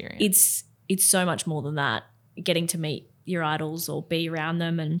that experience. It's so much more than that. Getting to meet your idols or be around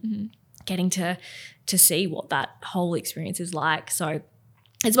them and getting to see what that whole experience is like. So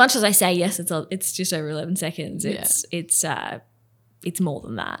as much as I say, yes, it's just over 11 seconds, it's more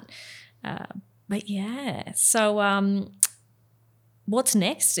than that. But yeah. So what's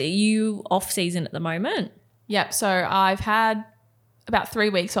next? Are you off season at the moment? Yep. So I've had about 3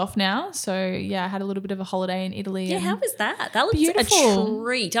 weeks off now. So yeah, I had a little bit of a holiday in Italy. Yeah, how was that? That looks beautiful. A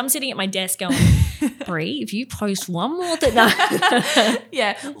treat. I'm sitting at my desk going, Brie, if you post one more thing. No.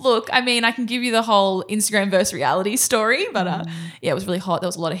 Yeah. Look, I mean, I can give you the whole Instagram versus reality story, but yeah, it was really hot. There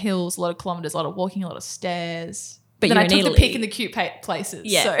was a lot of hills, a lot of kilometers, a lot of walking, a lot of stairs. But then I took the pic in the cute places.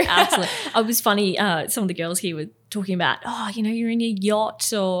 Yeah, so. Absolutely. It was funny. Some of the girls here were talking about, you're in your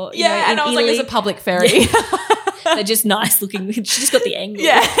yacht or and I was Italy. like, it's a public ferry. They're just nice looking. She just got the angle.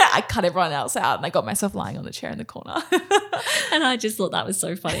 Yeah, I cut everyone else out and I got myself lying on the chair in the corner. And I just thought that was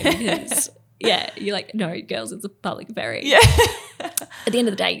so funny because, you're like, no, girls, it's a public ferry. Yeah. At the end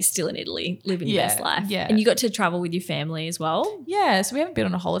of the day, you're still in Italy, living your best life. Yeah. And you got to travel with your family as well. Yeah, so we haven't been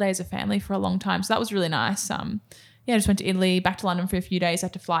on a holiday as a family for a long time. So that was really nice. I just went to Italy, back to London for a few days. I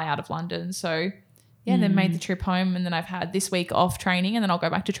had to fly out of London. So, yeah, and then made the trip home. And then I've had this week off training and then I'll go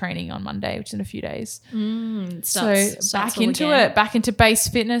back to training on Monday, which is in a few days. Starts back all into again. it, back into base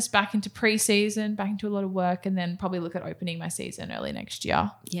fitness, back into pre-season, back into a lot of work, and then probably look at opening my season early next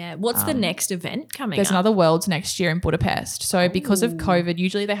year. Yeah. What's the next event coming There's up? another Worlds next year in Budapest. So because of COVID,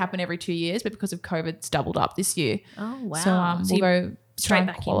 usually they happen every 2 years, but because of COVID, it's doubled up this year. Oh, wow. So we'll go straight try and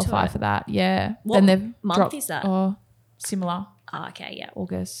back into qualify it. for that. Yeah. What then they've month is that? Oh, similar. Oh, okay, yeah.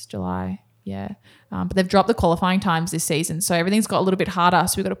 August, July. Yeah. But they've dropped the qualifying times this season. So everything's got a little bit harder.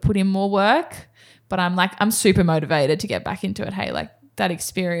 So we've got to put in more work. But I'm super motivated to get back into it. Hey, like that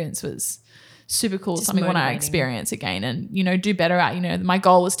experience was super cool. Just something I want to motivating. experience again and, do better at, my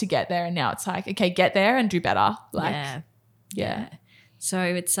goal was to get there. And now it's like, okay, get there and do better. Like, yeah. So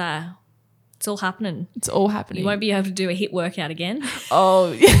it's all happening. It's all happening. You won't be able to do a HIIT workout again.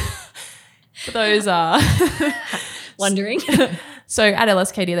 Oh, yeah. For those Wondering. So at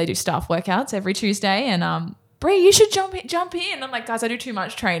LSKD, they do staff workouts every Tuesday. And Brie, you should jump in. I'm like, guys, I do too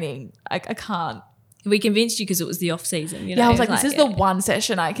much training. I can't. We convinced you because it was the off season. Yeah, I was like, this is the one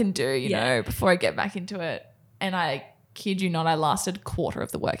session I can do, you know, before I get back into it. And I kid you not, I lasted a quarter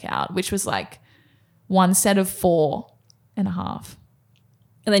of the workout, which was like one set of 4.5.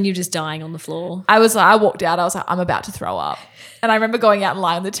 And then you're just dying on the floor. I walked out, I was like, I'm about to throw up. And I remember going out and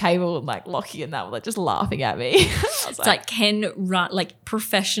lying on the table and like Lockie and that were like just laughing at me. It's like can run like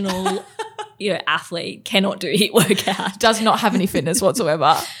professional athlete cannot do HIIT workout. Does not have any fitness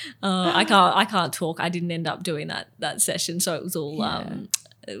whatsoever. I can't talk. I didn't end up doing that session. So it was all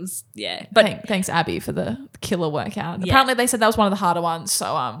it was, But Thanks, Abby, for the killer workout. Yeah. Apparently, they said that was one of the harder ones.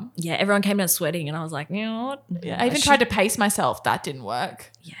 So, yeah, everyone came down sweating, and I was like, you know what? I even tried to pace myself. That didn't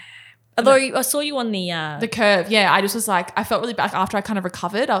work. Although I saw you on the curve. Yeah, I just was like, I felt really bad after I kind of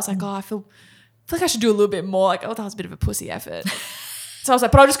recovered. I was like, I feel like I should do a little bit more. Like, that was a bit of a pussy effort. So I was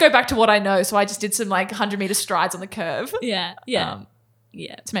like, but I'll just go back to what I know. So I just did some like 100-meter strides on the curve. Yeah.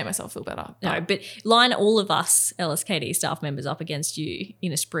 To make myself feel better. No, but line all of us LSKD staff members up against you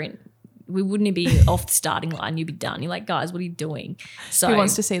in a sprint. We wouldn't be off the starting line. You'd be done. You're like, guys, what are you doing? So who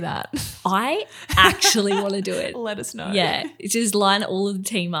wants to see that? I actually want to do it. Let us know. Yeah, it's just line all of the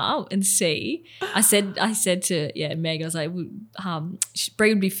team up and see. I said to Meg, I was like, Brie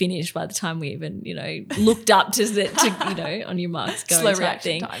would be finished by the time we even looked up to on your marks go slow type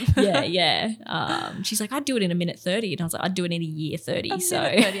reaction thing. time. She's like, I'd do it in a minute 30, and I was like, I'd do it in a year 30. Minute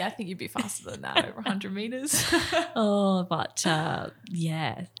 30, I think you'd be faster than that over 100 meters.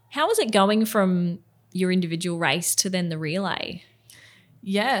 How was it going from your individual race to then the relay?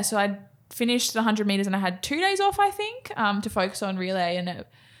 Yeah, so I finished the 100 meters and I had 2 days off, I think, to focus on relay. And it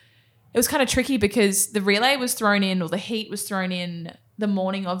was kind of tricky because the relay was thrown in, or the heat was thrown in the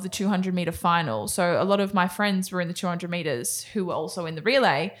morning of the 200 meter final. So a lot of my friends were in the 200 meters who were also in the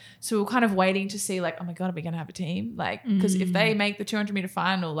relay. So we were kind of waiting to see like, oh my God, are we going to have a team? Like, because if they make the 200 meter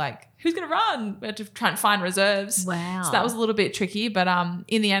final, like who's going to run? We had to try and find reserves. Wow. So that was a little bit tricky. But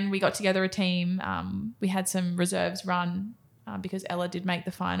in the end, we got together a team. We had some reserves run because Ella did make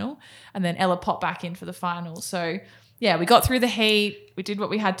the final, and then Ella popped back in for the final. So yeah, we got through the heat. We did what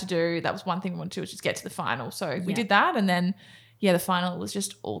we had to do. That was one thing we wanted to do, was just get to the final. So we did that, and then the final was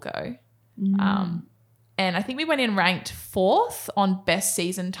just all go. And I think we went in ranked 4th on best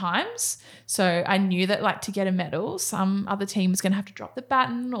season times. So I knew that like to get a medal, some other team was going to have to drop the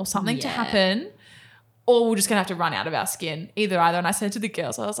baton or something to happen, or we're just going to have to run out of our skin. Either. And I said to the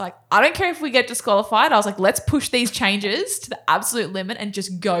girls, I was like, I don't care if we get disqualified. I was like, let's push these changes to the absolute limit and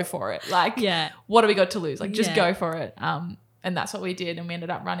just go for it. Like, what do we got to lose? Like, just go for it. And that's what we did. And we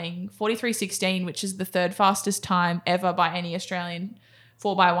ended up running 43.16, which is the 3rd fastest time ever by any Australian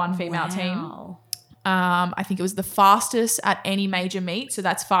 4x1 female team. I think it was the fastest at any major meet. So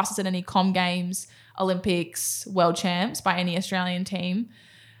that's fastest at any Com Games, Olympics, World Champs by any Australian team.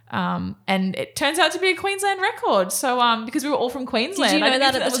 And it turns out to be a Queensland record. So because we were all from Queensland. Did you know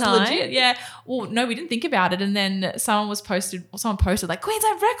that at the time? Legit. Yeah. Well, no, we didn't think about it. And then someone posted like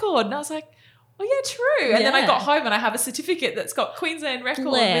Queensland record. And I was like, oh yeah, true. And then I got home and I have a certificate that's got Queensland record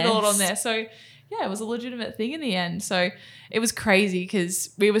with all on there. So yeah, it was a legitimate thing in the end. So it was crazy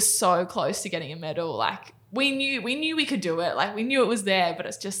because we were so close to getting a medal. Like we knew we could do it. Like we knew it was there, but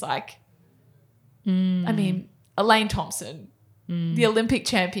it's just like, I mean, Elaine Thompson, the Olympic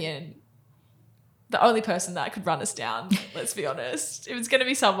champion, the only person that could run us down, let's be honest. It was going to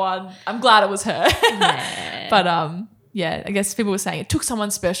be someone. I'm glad it was her. Yeah. But I guess people were saying it took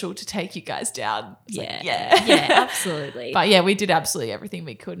someone special to take you guys down. Yeah, absolutely. But yeah, we did absolutely everything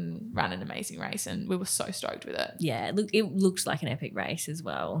we could and ran an amazing race, and we were so stoked with it. Yeah, look, it looked like an epic race as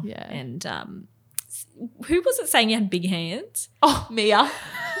well. Yeah. And who was it saying you had big hands? Oh, Mia.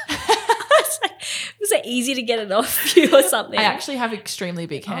 Was it easy to get it off you or something? I actually have extremely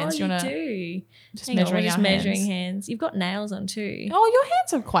big hands. Oh, you do. Just Hang on, measuring we're just our measuring hands. You've got nails on too. Oh, your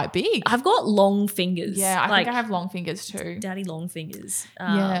hands are quite big. I've got long fingers. Yeah, I think I have long fingers too. Daddy long fingers.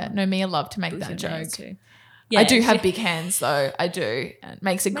 No, Mia loved to make that joke. Too. Yeah, I do have big hands though. I do. It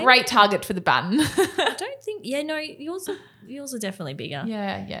makes a great target for the baton. I don't think. Yeah, no, yours are definitely bigger.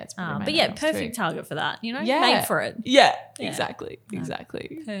 Yeah, it's but yeah, perfect target for that. Yeah, made for it. Yeah, exactly.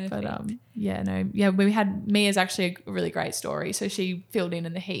 Perfect. But we had Mia's actually a really great story. So she filled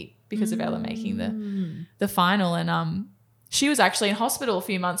in the heat because of Ella making the final, and she was actually in hospital a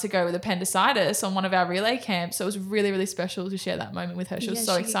few months ago with appendicitis on one of our relay camps. So it was really, really special to share that moment with her. She was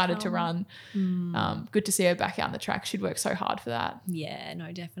so excited to run. Good to see her back out on the track. She'd worked so hard for that. Yeah,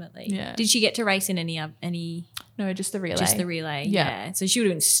 no, definitely. Yeah. Did she get to race in any? No, just the relay. Just the relay. Yeah. So she would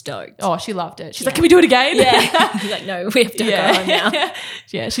have been stoked. Oh, she loved it. She's like, can we do it again? Yeah. She's like, no, we have to go home now.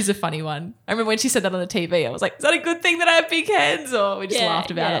 Yeah, she's a funny one. I remember when she said that on the TV, I was like, is that a good thing that I have big hands? Or we just laughed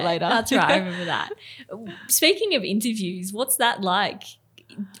about it later. That's right. I remember that. Speaking of interviews, what's that like?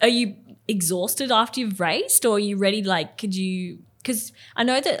 Are you exhausted after you've raced, or are you ready? Like, because I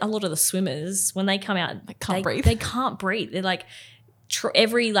know that a lot of the swimmers, when they come out, they can't breathe. They can't breathe. They're like,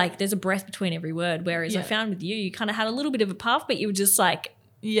 there's a breath between every word. Whereas I found with you kind of had a little bit of a puff, but you were just like,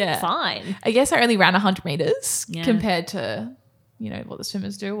 fine. I guess I only ran 100 meters compared to, what the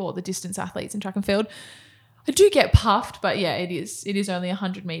swimmers do or the distance athletes in track and field. I do get puffed, but yeah, it is only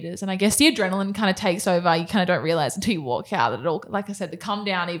 100 meters. And I guess the adrenaline kind of takes over. You kind of don't realize until you walk out that it all, like I said, the come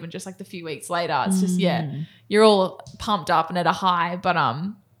down, even just like the few weeks later, it's just, you're all pumped up and at a high. But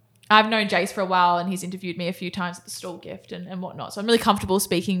I've known Jace for a while, and he's interviewed me a few times at the Stall Gift and whatnot. So I'm really comfortable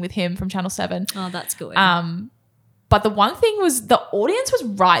speaking with him from Channel 7. Oh, that's good. But the one thing was the audience was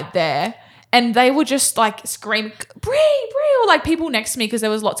right there. And they were just like screaming, Brie, or like people next to me, because there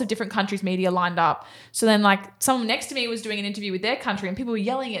was lots of different countries' media lined up. So then like someone next to me was doing an interview with their country and people were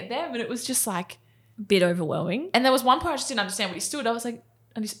yelling at them, and it was just like a bit overwhelming. And there was one part I just didn't understand what he stood. I was like,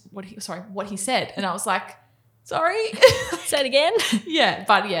 what he said. And I was like, sorry. Say it again. Yeah,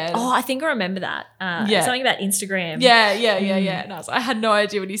 but yeah. Oh, I think I remember that. Something about Instagram. Yeah. And I had no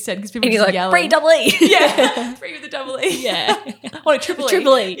idea what he said because people were just like, yelling. Free double E. Yeah, free with the double E. Yeah. Or a triple E.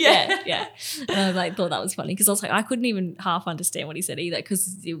 Triple E. Yeah. And I was like, thought that was funny because I was like, I couldn't even half understand what he said either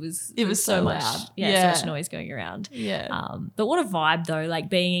because it was so loud. much. Yeah, so much noise going around. Yeah. But what a vibe though, like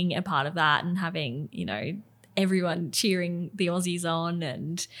being a part of that and having, everyone cheering the Aussies on,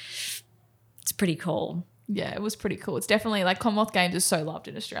 and it's pretty cool. Yeah, it was pretty cool. It's definitely like Commonwealth Games is so loved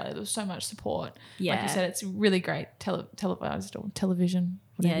in Australia. There was so much support. Yeah. Like you said, it's really great televised or television.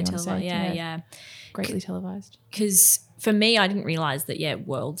 Yeah. Greatly televised. Because for me, I didn't realise that,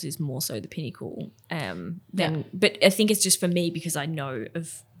 Worlds is more so the pinnacle. But I think it's just for me because I know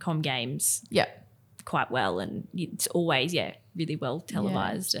of Com Games quite well, and it's always, really well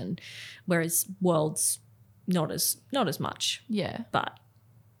televised. And whereas Worlds, not as much. Yeah. But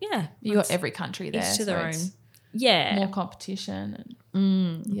yeah, you got every country there, each to their own. More competition.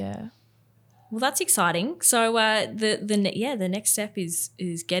 Yeah. Well, that's exciting. So the next step is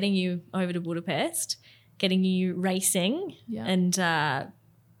getting you over to Budapest, getting you racing, and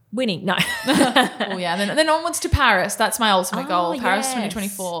winning. No. Oh yeah, and then onwards to Paris. That's my ultimate goal. Paris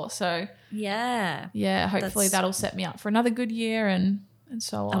 2024. So yeah. Hopefully that'll set me up for another good year and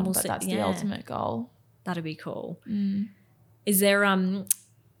so on. But that's the ultimate goal. That'd be cool. Is there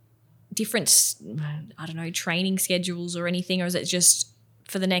different, I don't know, training schedules or anything, or is it just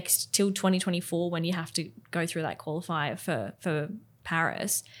for the next till 2024 when you have to go through that qualifier for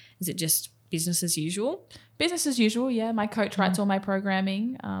Paris? Is it just business as usual? Business as usual, yeah. My coach writes all my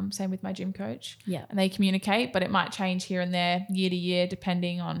programming, same with my gym coach. Yeah. And they communicate, but it might change here and there year to year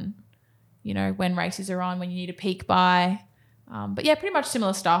depending on, when races are on, when you need a peak by. But yeah, pretty much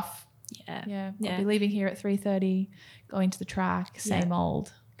similar stuff. Yeah. I'll be leaving here at 3:30, going to the track, same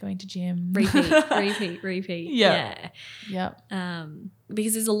old. Going to gym. Repeat. Yeah.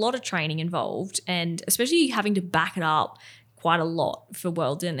 Because there's a lot of training involved, and especially having to back it up quite a lot for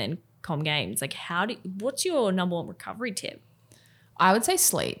Worlds and then Com Games. Like what's your number one recovery tip? I would say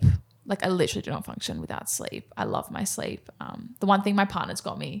sleep. Like I literally do not function without sleep. I love my sleep. The one thing my partner's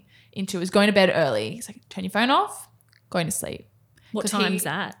got me into is going to bed early. He's like, turn your phone off, going to sleep. What time's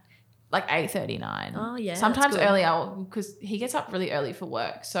that? Like 8:39. Oh yeah. Sometimes early hour because he gets up really early for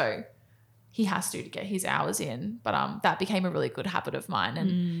work, so he has to get his hours in. But that became a really good habit of mine,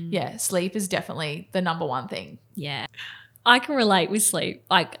 and sleep is definitely the number one thing. Yeah, I can relate with sleep.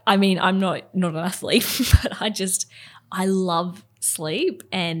 Like, I mean, I'm not an athlete, but I love sleep,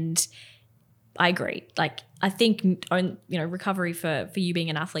 and I agree. Like, I think recovery for you being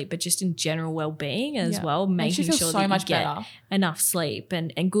an athlete, but just in general well-being as well, making sure that you get enough sleep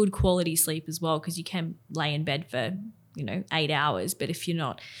and good quality sleep as well, because you can lay in bed for 8 hours, but if you're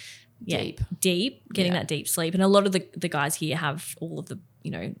not deep getting that deep sleep, and a lot of the guys here have all of the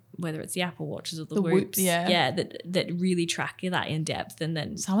whether it's the Apple Watches or the Whoops, that really track that in depth, and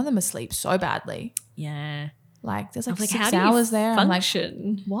then some of them are asleep so badly. Like there's like 6 hours there. Function? I'm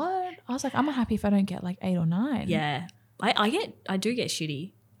like, what? I was like, I'm happy if I don't get like 8 or 9. Yeah, I do get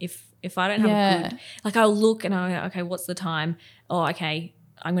shitty if I don't have a good. Like I'll look and I go, okay, what's the time? Oh, okay,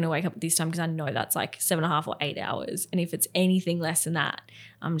 I'm going to wake up at this time because I know that's like 7.5 or 8 hours. And if it's anything less than that,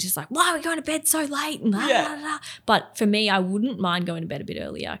 I'm just like, why are we going to bed so late? And blah, blah, blah. But for me, I wouldn't mind going to bed a bit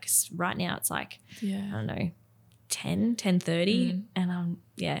earlier because right now it's like I don't know, 10:30, and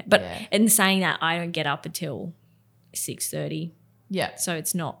But in saying that, I don't get up until 6:30. Yeah. So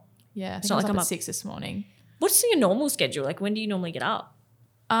it's not. Yeah. It's not like I'm I'm up up at 6 this morning. What's your normal schedule? Like, when do you normally get up?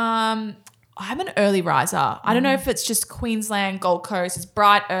 I'm an early riser. I don't know if it's just Queensland, Gold Coast. It's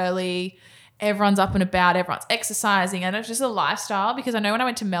bright early. Everyone's up and about. Everyone's exercising. And it's just a lifestyle, because I know when I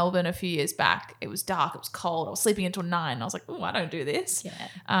went to Melbourne a few years back, it was dark. It was cold. I was sleeping until 9. I was like, oh, I don't do this.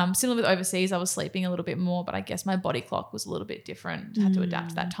 Yeah. Similar with overseas, I was sleeping a little bit more, but I guess my body clock was a little bit different. I had to adapt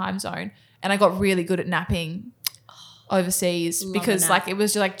to that time zone. And I got really good at napping overseas because like it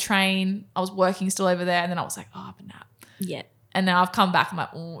was just like train. I was working still over there, and then I was like, oh, I have a nap. Yeah. And now I've come back. I'm like,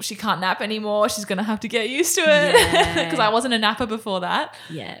 oh, she can't nap anymore. She's going to have to get used to it. Because I wasn't a napper before that.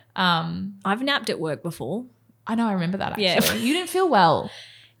 Yeah. I've napped at work before. I know. I remember that actually. Yeah. You didn't feel well.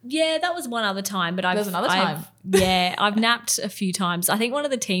 Yeah, that was one other time. But There was another time. I've napped a few times. I think one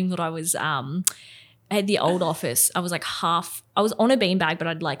of the teams that I was at the old office, I was like I was on a beanbag, but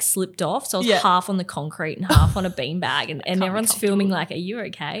I'd like slipped off. So I was half on the concrete and half on a beanbag. And everyone's filming like, are you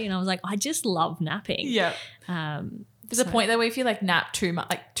okay? And I was like, I just love napping. Yeah. There's a point there where if you like nap too much,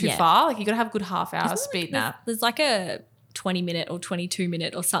 like too far, like you got to have a good half hour speed nap. There's like a 20-minute or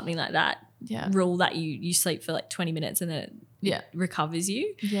 22-minute or something like that rule that you sleep for like 20 minutes and then it recovers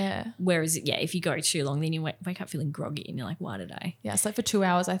you. Yeah. Whereas, if you go too long, then you wake up feeling groggy and you're like, why did I? Yeah, I slept for 2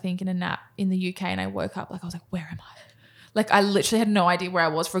 hours, I think, in a nap in the UK, and I woke up like I was like, where am I? Like I literally had no idea where I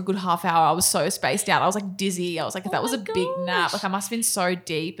was for a good half hour. I was so spaced out. I was like dizzy. I was like, that was a big nap. Like I must have been so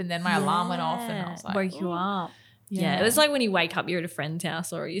deep, and then my alarm went off and I was like, woke you up. Yeah, it was like when you wake up, you're at a friend's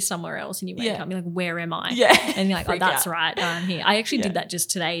house or you're somewhere else and you wake up, you're like, where am I? Yeah. And you're like, oh, that's right, I'm here. I actually did that just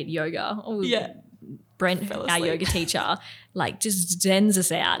today at yoga. Brent, our yoga teacher, like just zens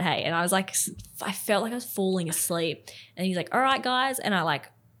us out, hey. And I was like, I felt like I was falling asleep. And he's like, all right, guys. And I like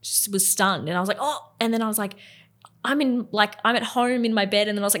just was stunned. And I was like, oh. And then I was like, I'm at home in my bed.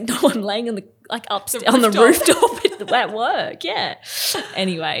 And then I was like, no, I'm laying on the upstairs on the rooftop at work. Yeah.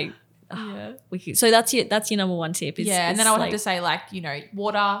 Anyway. Yeah. So that's your number one tip. And then I would have to say like,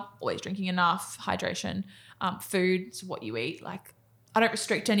 water, always drinking enough, hydration, food, so what you eat. Like I don't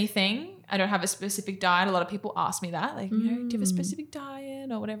restrict anything. I don't have a specific diet. A lot of people ask me that, like, do you have a specific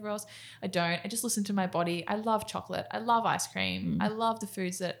diet or whatever else? I don't. I just listen to my body. I love chocolate. I love ice cream. I love the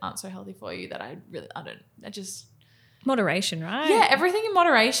foods that aren't so healthy for you that I just moderation, right? Yeah, everything in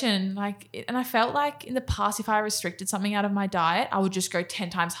moderation. And I felt like in the past, if I restricted something out of my diet, I would just go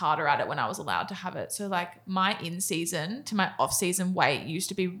 10 times harder at it when I was allowed to have it. So like my in-season to my off-season weight used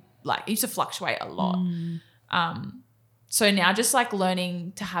to fluctuate a lot. So now just like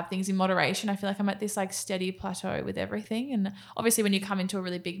learning to have things in moderation, I feel like I'm at this like steady plateau with everything. And obviously when you come into a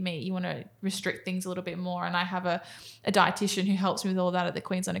really big meet, you want to restrict things a little bit more. And I have a dietitian who helps me with all that at the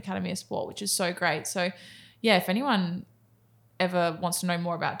Queensland Academy of Sport, which is so great. So yeah, if anyone ever wants to know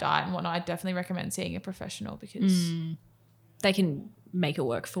more about diet and whatnot, I definitely recommend seeing a professional because they can make it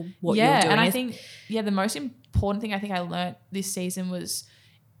work for what you're doing. And I think, the most important thing I think I learned this season was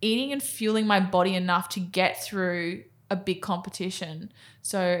eating and fueling my body enough to get through a big competition.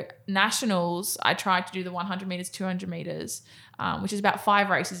 So nationals, I tried to do the 100 meters, 200 meters, which is about 5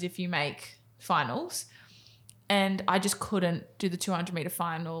 races if you make finals. And I just couldn't do the 200 meter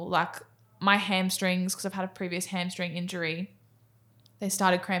final. Like my hamstrings, because I've had a previous hamstring injury, they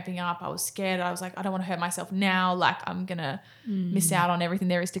started cramping up. I was scared. I was like, I don't want to hurt myself now. Like I'm going to miss out on everything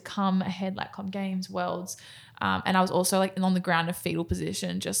there is to come ahead, like Com Games, Worlds. And I was also like on the ground in a fetal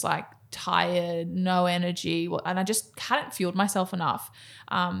position, just like tired, no energy. And I just hadn't fueled myself enough.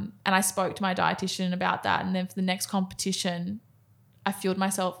 And I spoke to my dietitian about that. And then for the next competition, I fueled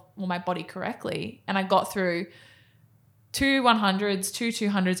my body correctly. And I got through 2 100s, 2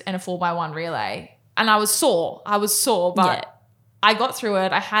 200s and a 4x1 relay. And I was sore, but I got through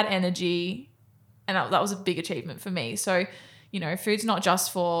it. I had energy and that was a big achievement for me. So, food's not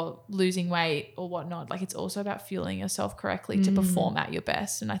just for losing weight or whatnot. Like it's also about fueling yourself correctly to perform at your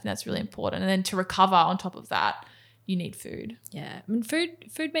best. And I think that's really important. And then to recover on top of that, you need food. Yeah. I mean,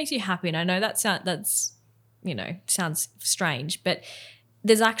 food makes you happy. And I know that's sounds strange, but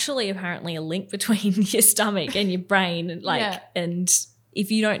there's actually apparently a link between your stomach and your brain. And if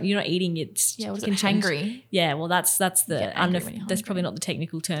you're not eating, it's was it hangry? Yeah, well, that's that's probably not the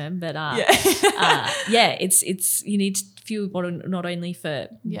technical term, but it's you need to fuel your body not only for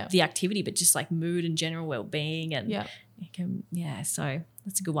the activity, but just like mood and general well-being, and so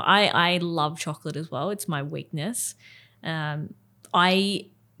that's a good one. I love chocolate as well. It's my weakness. I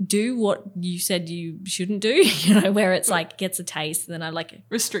do what you said you shouldn't do, where it's like gets a taste and then I like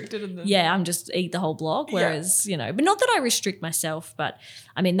restrict it and then I'm just eat the whole block. Whereas, but not that I restrict myself, but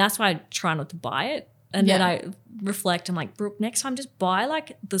I mean that's why I try not to buy it. And then I reflect, I'm like, Brooke, next time just buy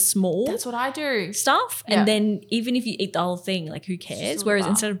like the small That's what I do. stuff. And then even if you eat the whole thing, like who cares? Whereas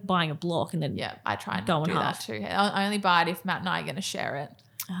instead of buying a block and then I try and do that too. I only buy it if Matt and I are going to share it.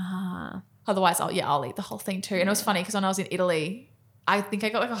 Otherwise I'll eat the whole thing too. And it was funny because when I was in Italy, I think I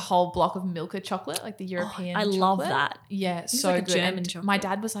got like a whole block of Milka chocolate, like the European chocolate. love that. Yeah, it's so like good. German chocolate. My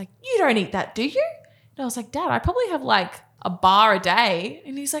dad was like, you don't eat that, do you? And I was like, Dad, I probably have like a bar a day?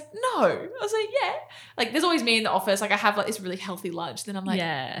 And he's like, no. I was like, yeah. Like there's always me in the office. Like I have like this really healthy lunch. Then I'm like,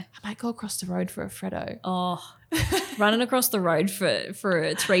 I might go across the road for a Freddo. Oh, running across the road for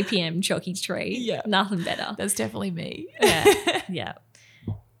a 3 p.m. chalky tree. Yeah. Nothing better. That's definitely me. Yeah.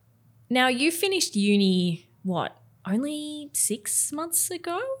 Now you finished uni, what, only 6 months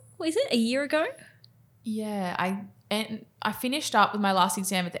ago? Was it a year ago? Yeah. I finished up with my last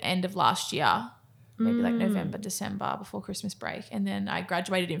exam at the end of last year. Maybe like November, December before Christmas break. And then I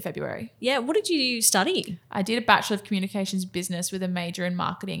graduated in February. Yeah. What did you study? I did a Bachelor of Communications Business with a major in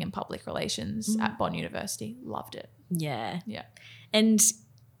Marketing and Public Relations at Bond University. Loved it. Yeah. Yeah. And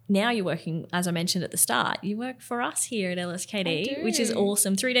now you're working, as I mentioned at the start, you work for us here at LSKD, which is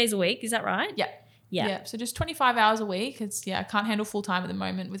awesome. 3 days a week. Is that right? Yeah. Yeah. So just 25 hours a week. I can't handle full time at the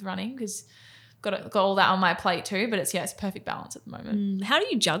moment with running because got all that on my plate too, but it's perfect balance at the moment. How do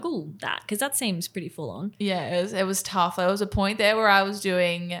you juggle that? Because that seems pretty full on. Yeah, it was tough. There was a point there where I was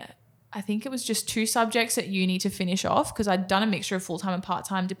doing, I think it was just 2 subjects at uni to finish off because I'd done a mixture of full-time and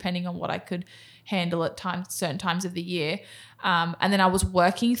part-time depending on what I could handle at certain times of the year. And then I was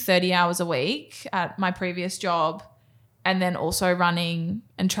working 30 hours a week at my previous job and then also running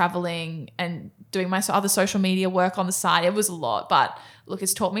and traveling and doing my other social media work on the side. It was a lot, but look,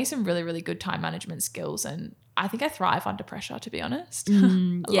 it's taught me some really, really good time management skills. And I think I thrive under pressure, to be honest. I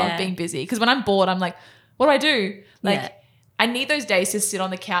love being busy because when I'm bored, I'm like, what do I do? Like I need those days to sit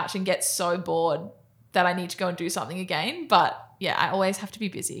on the couch and get so bored that I need to go and do something again. But yeah, I always have to be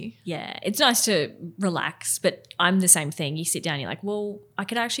busy. Yeah, it's nice to relax, but I'm the same thing. You sit down, you're like, well, I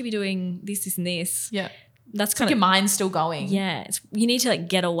could actually be doing this, this and this. Yeah. That's kind of your mind's still going. Yeah. You need to like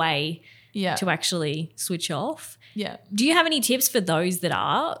get away yeah. to actually switch off. Yeah. Do you have any tips for those that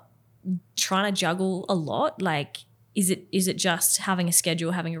are trying to juggle a lot? Like, is it just having a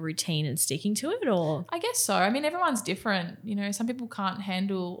schedule, having a routine and sticking to it, or? I guess so. I mean, everyone's different. You know, some people can't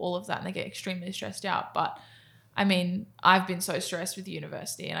handle all of that and they get extremely stressed out. But I mean, I've been so stressed with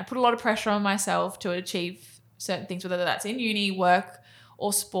university and I put a lot of pressure on myself to achieve certain things, whether that's in uni, work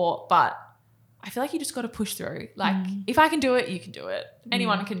or sport. But I feel like you just got to push through. Like if I can do it, you can do it.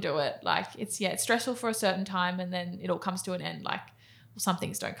 Anyone can do it. Like it's stressful for a certain time and then it all comes to an end. Like some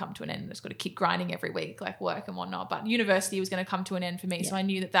things don't come to an end. Just got to keep grinding every week, like work and whatnot. But university was going to come to an end for me. Yeah. So I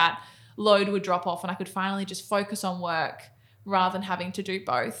knew that load would drop off and I could finally just focus on work rather than having to do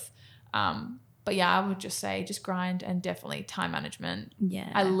both. But yeah, I would just say just grind and definitely time management.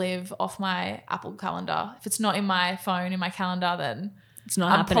 Yeah. I live off my Apple calendar. If it's not in my phone, in my calendar, then it's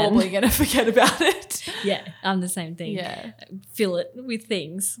not I'm probably going to forget about it. Yeah, I'm the same thing. Yeah. Fill it with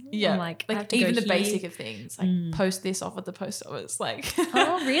things. Yeah. I'm like even the basic of things, like post this off at the post office. Like,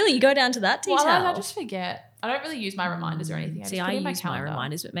 oh, really? You go down to that detail? Well, I just forget. I don't really use my reminders or anything. I use my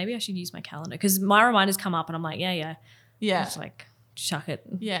reminders, but maybe I should use my calendar because my reminders come up and I'm like, yeah. Just like chuck it,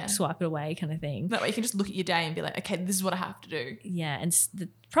 swipe it away kind of thing. That way you can just look at your day and be like, okay, this is what I have to do. Yeah, and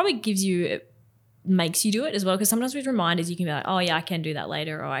probably makes you do it as well because sometimes with reminders you can be like, oh yeah, I can do that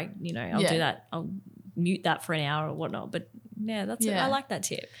later, or I'll do that, I'll mute that for an hour or whatnot. But yeah, that's it. I like that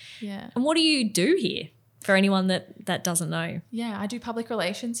tip. Yeah. And what do you do here for anyone that doesn't know? Yeah, I do public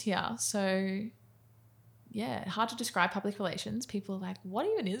relations here. So yeah, hard to describe public relations. People are like, what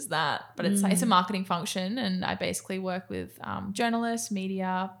even is that? But it's a marketing function and I basically work with journalists,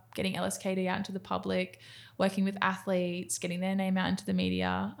 media, getting LSKD out into the public, working with athletes, getting their name out into the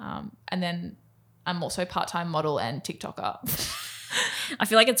media, and then I'm also part-time model and TikToker. I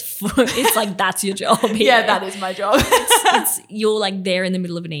feel like it's like that's your job here. Yeah, that is my job. You're like there in the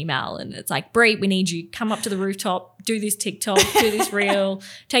middle of an email and it's like, Brie, we need you. Come up to the rooftop, do this TikTok, do this reel,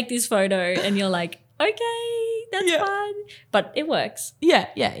 take this photo. And you're like, okay, that's fine. But it works. Yeah,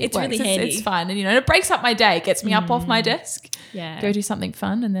 it's really handy. It's fun. And, it breaks up my day, gets me up off my desk. Yeah. Go do something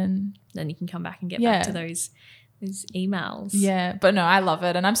fun and then you can come back and get back to those emails. Yeah, but no, I love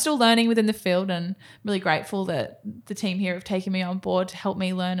it. And I'm still learning within the field and really grateful that the team here have taken me on board to help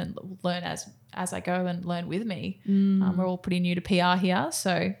me learn and learn as I go and learn with me. We're all pretty new to PR here.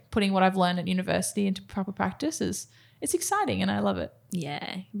 So putting what I've learned at university into proper practice it's exciting and I love it.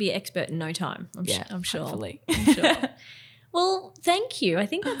 Yeah, be an expert in no time. I'm sure. Hopefully. I'm sure. Well, thank you. I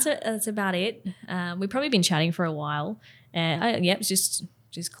think that's about it. We've probably been chatting for a while. It's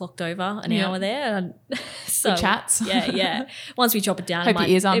just clocked over an hour there. So, good chats. Yeah. Once we chop it down, Hope your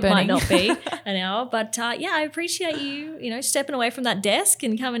ears aren't burning. Might not be an hour. But I appreciate you, stepping away from that desk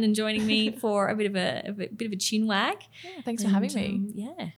and coming and joining me for a bit of a chin wag. Yeah, thanks for having me. Yeah.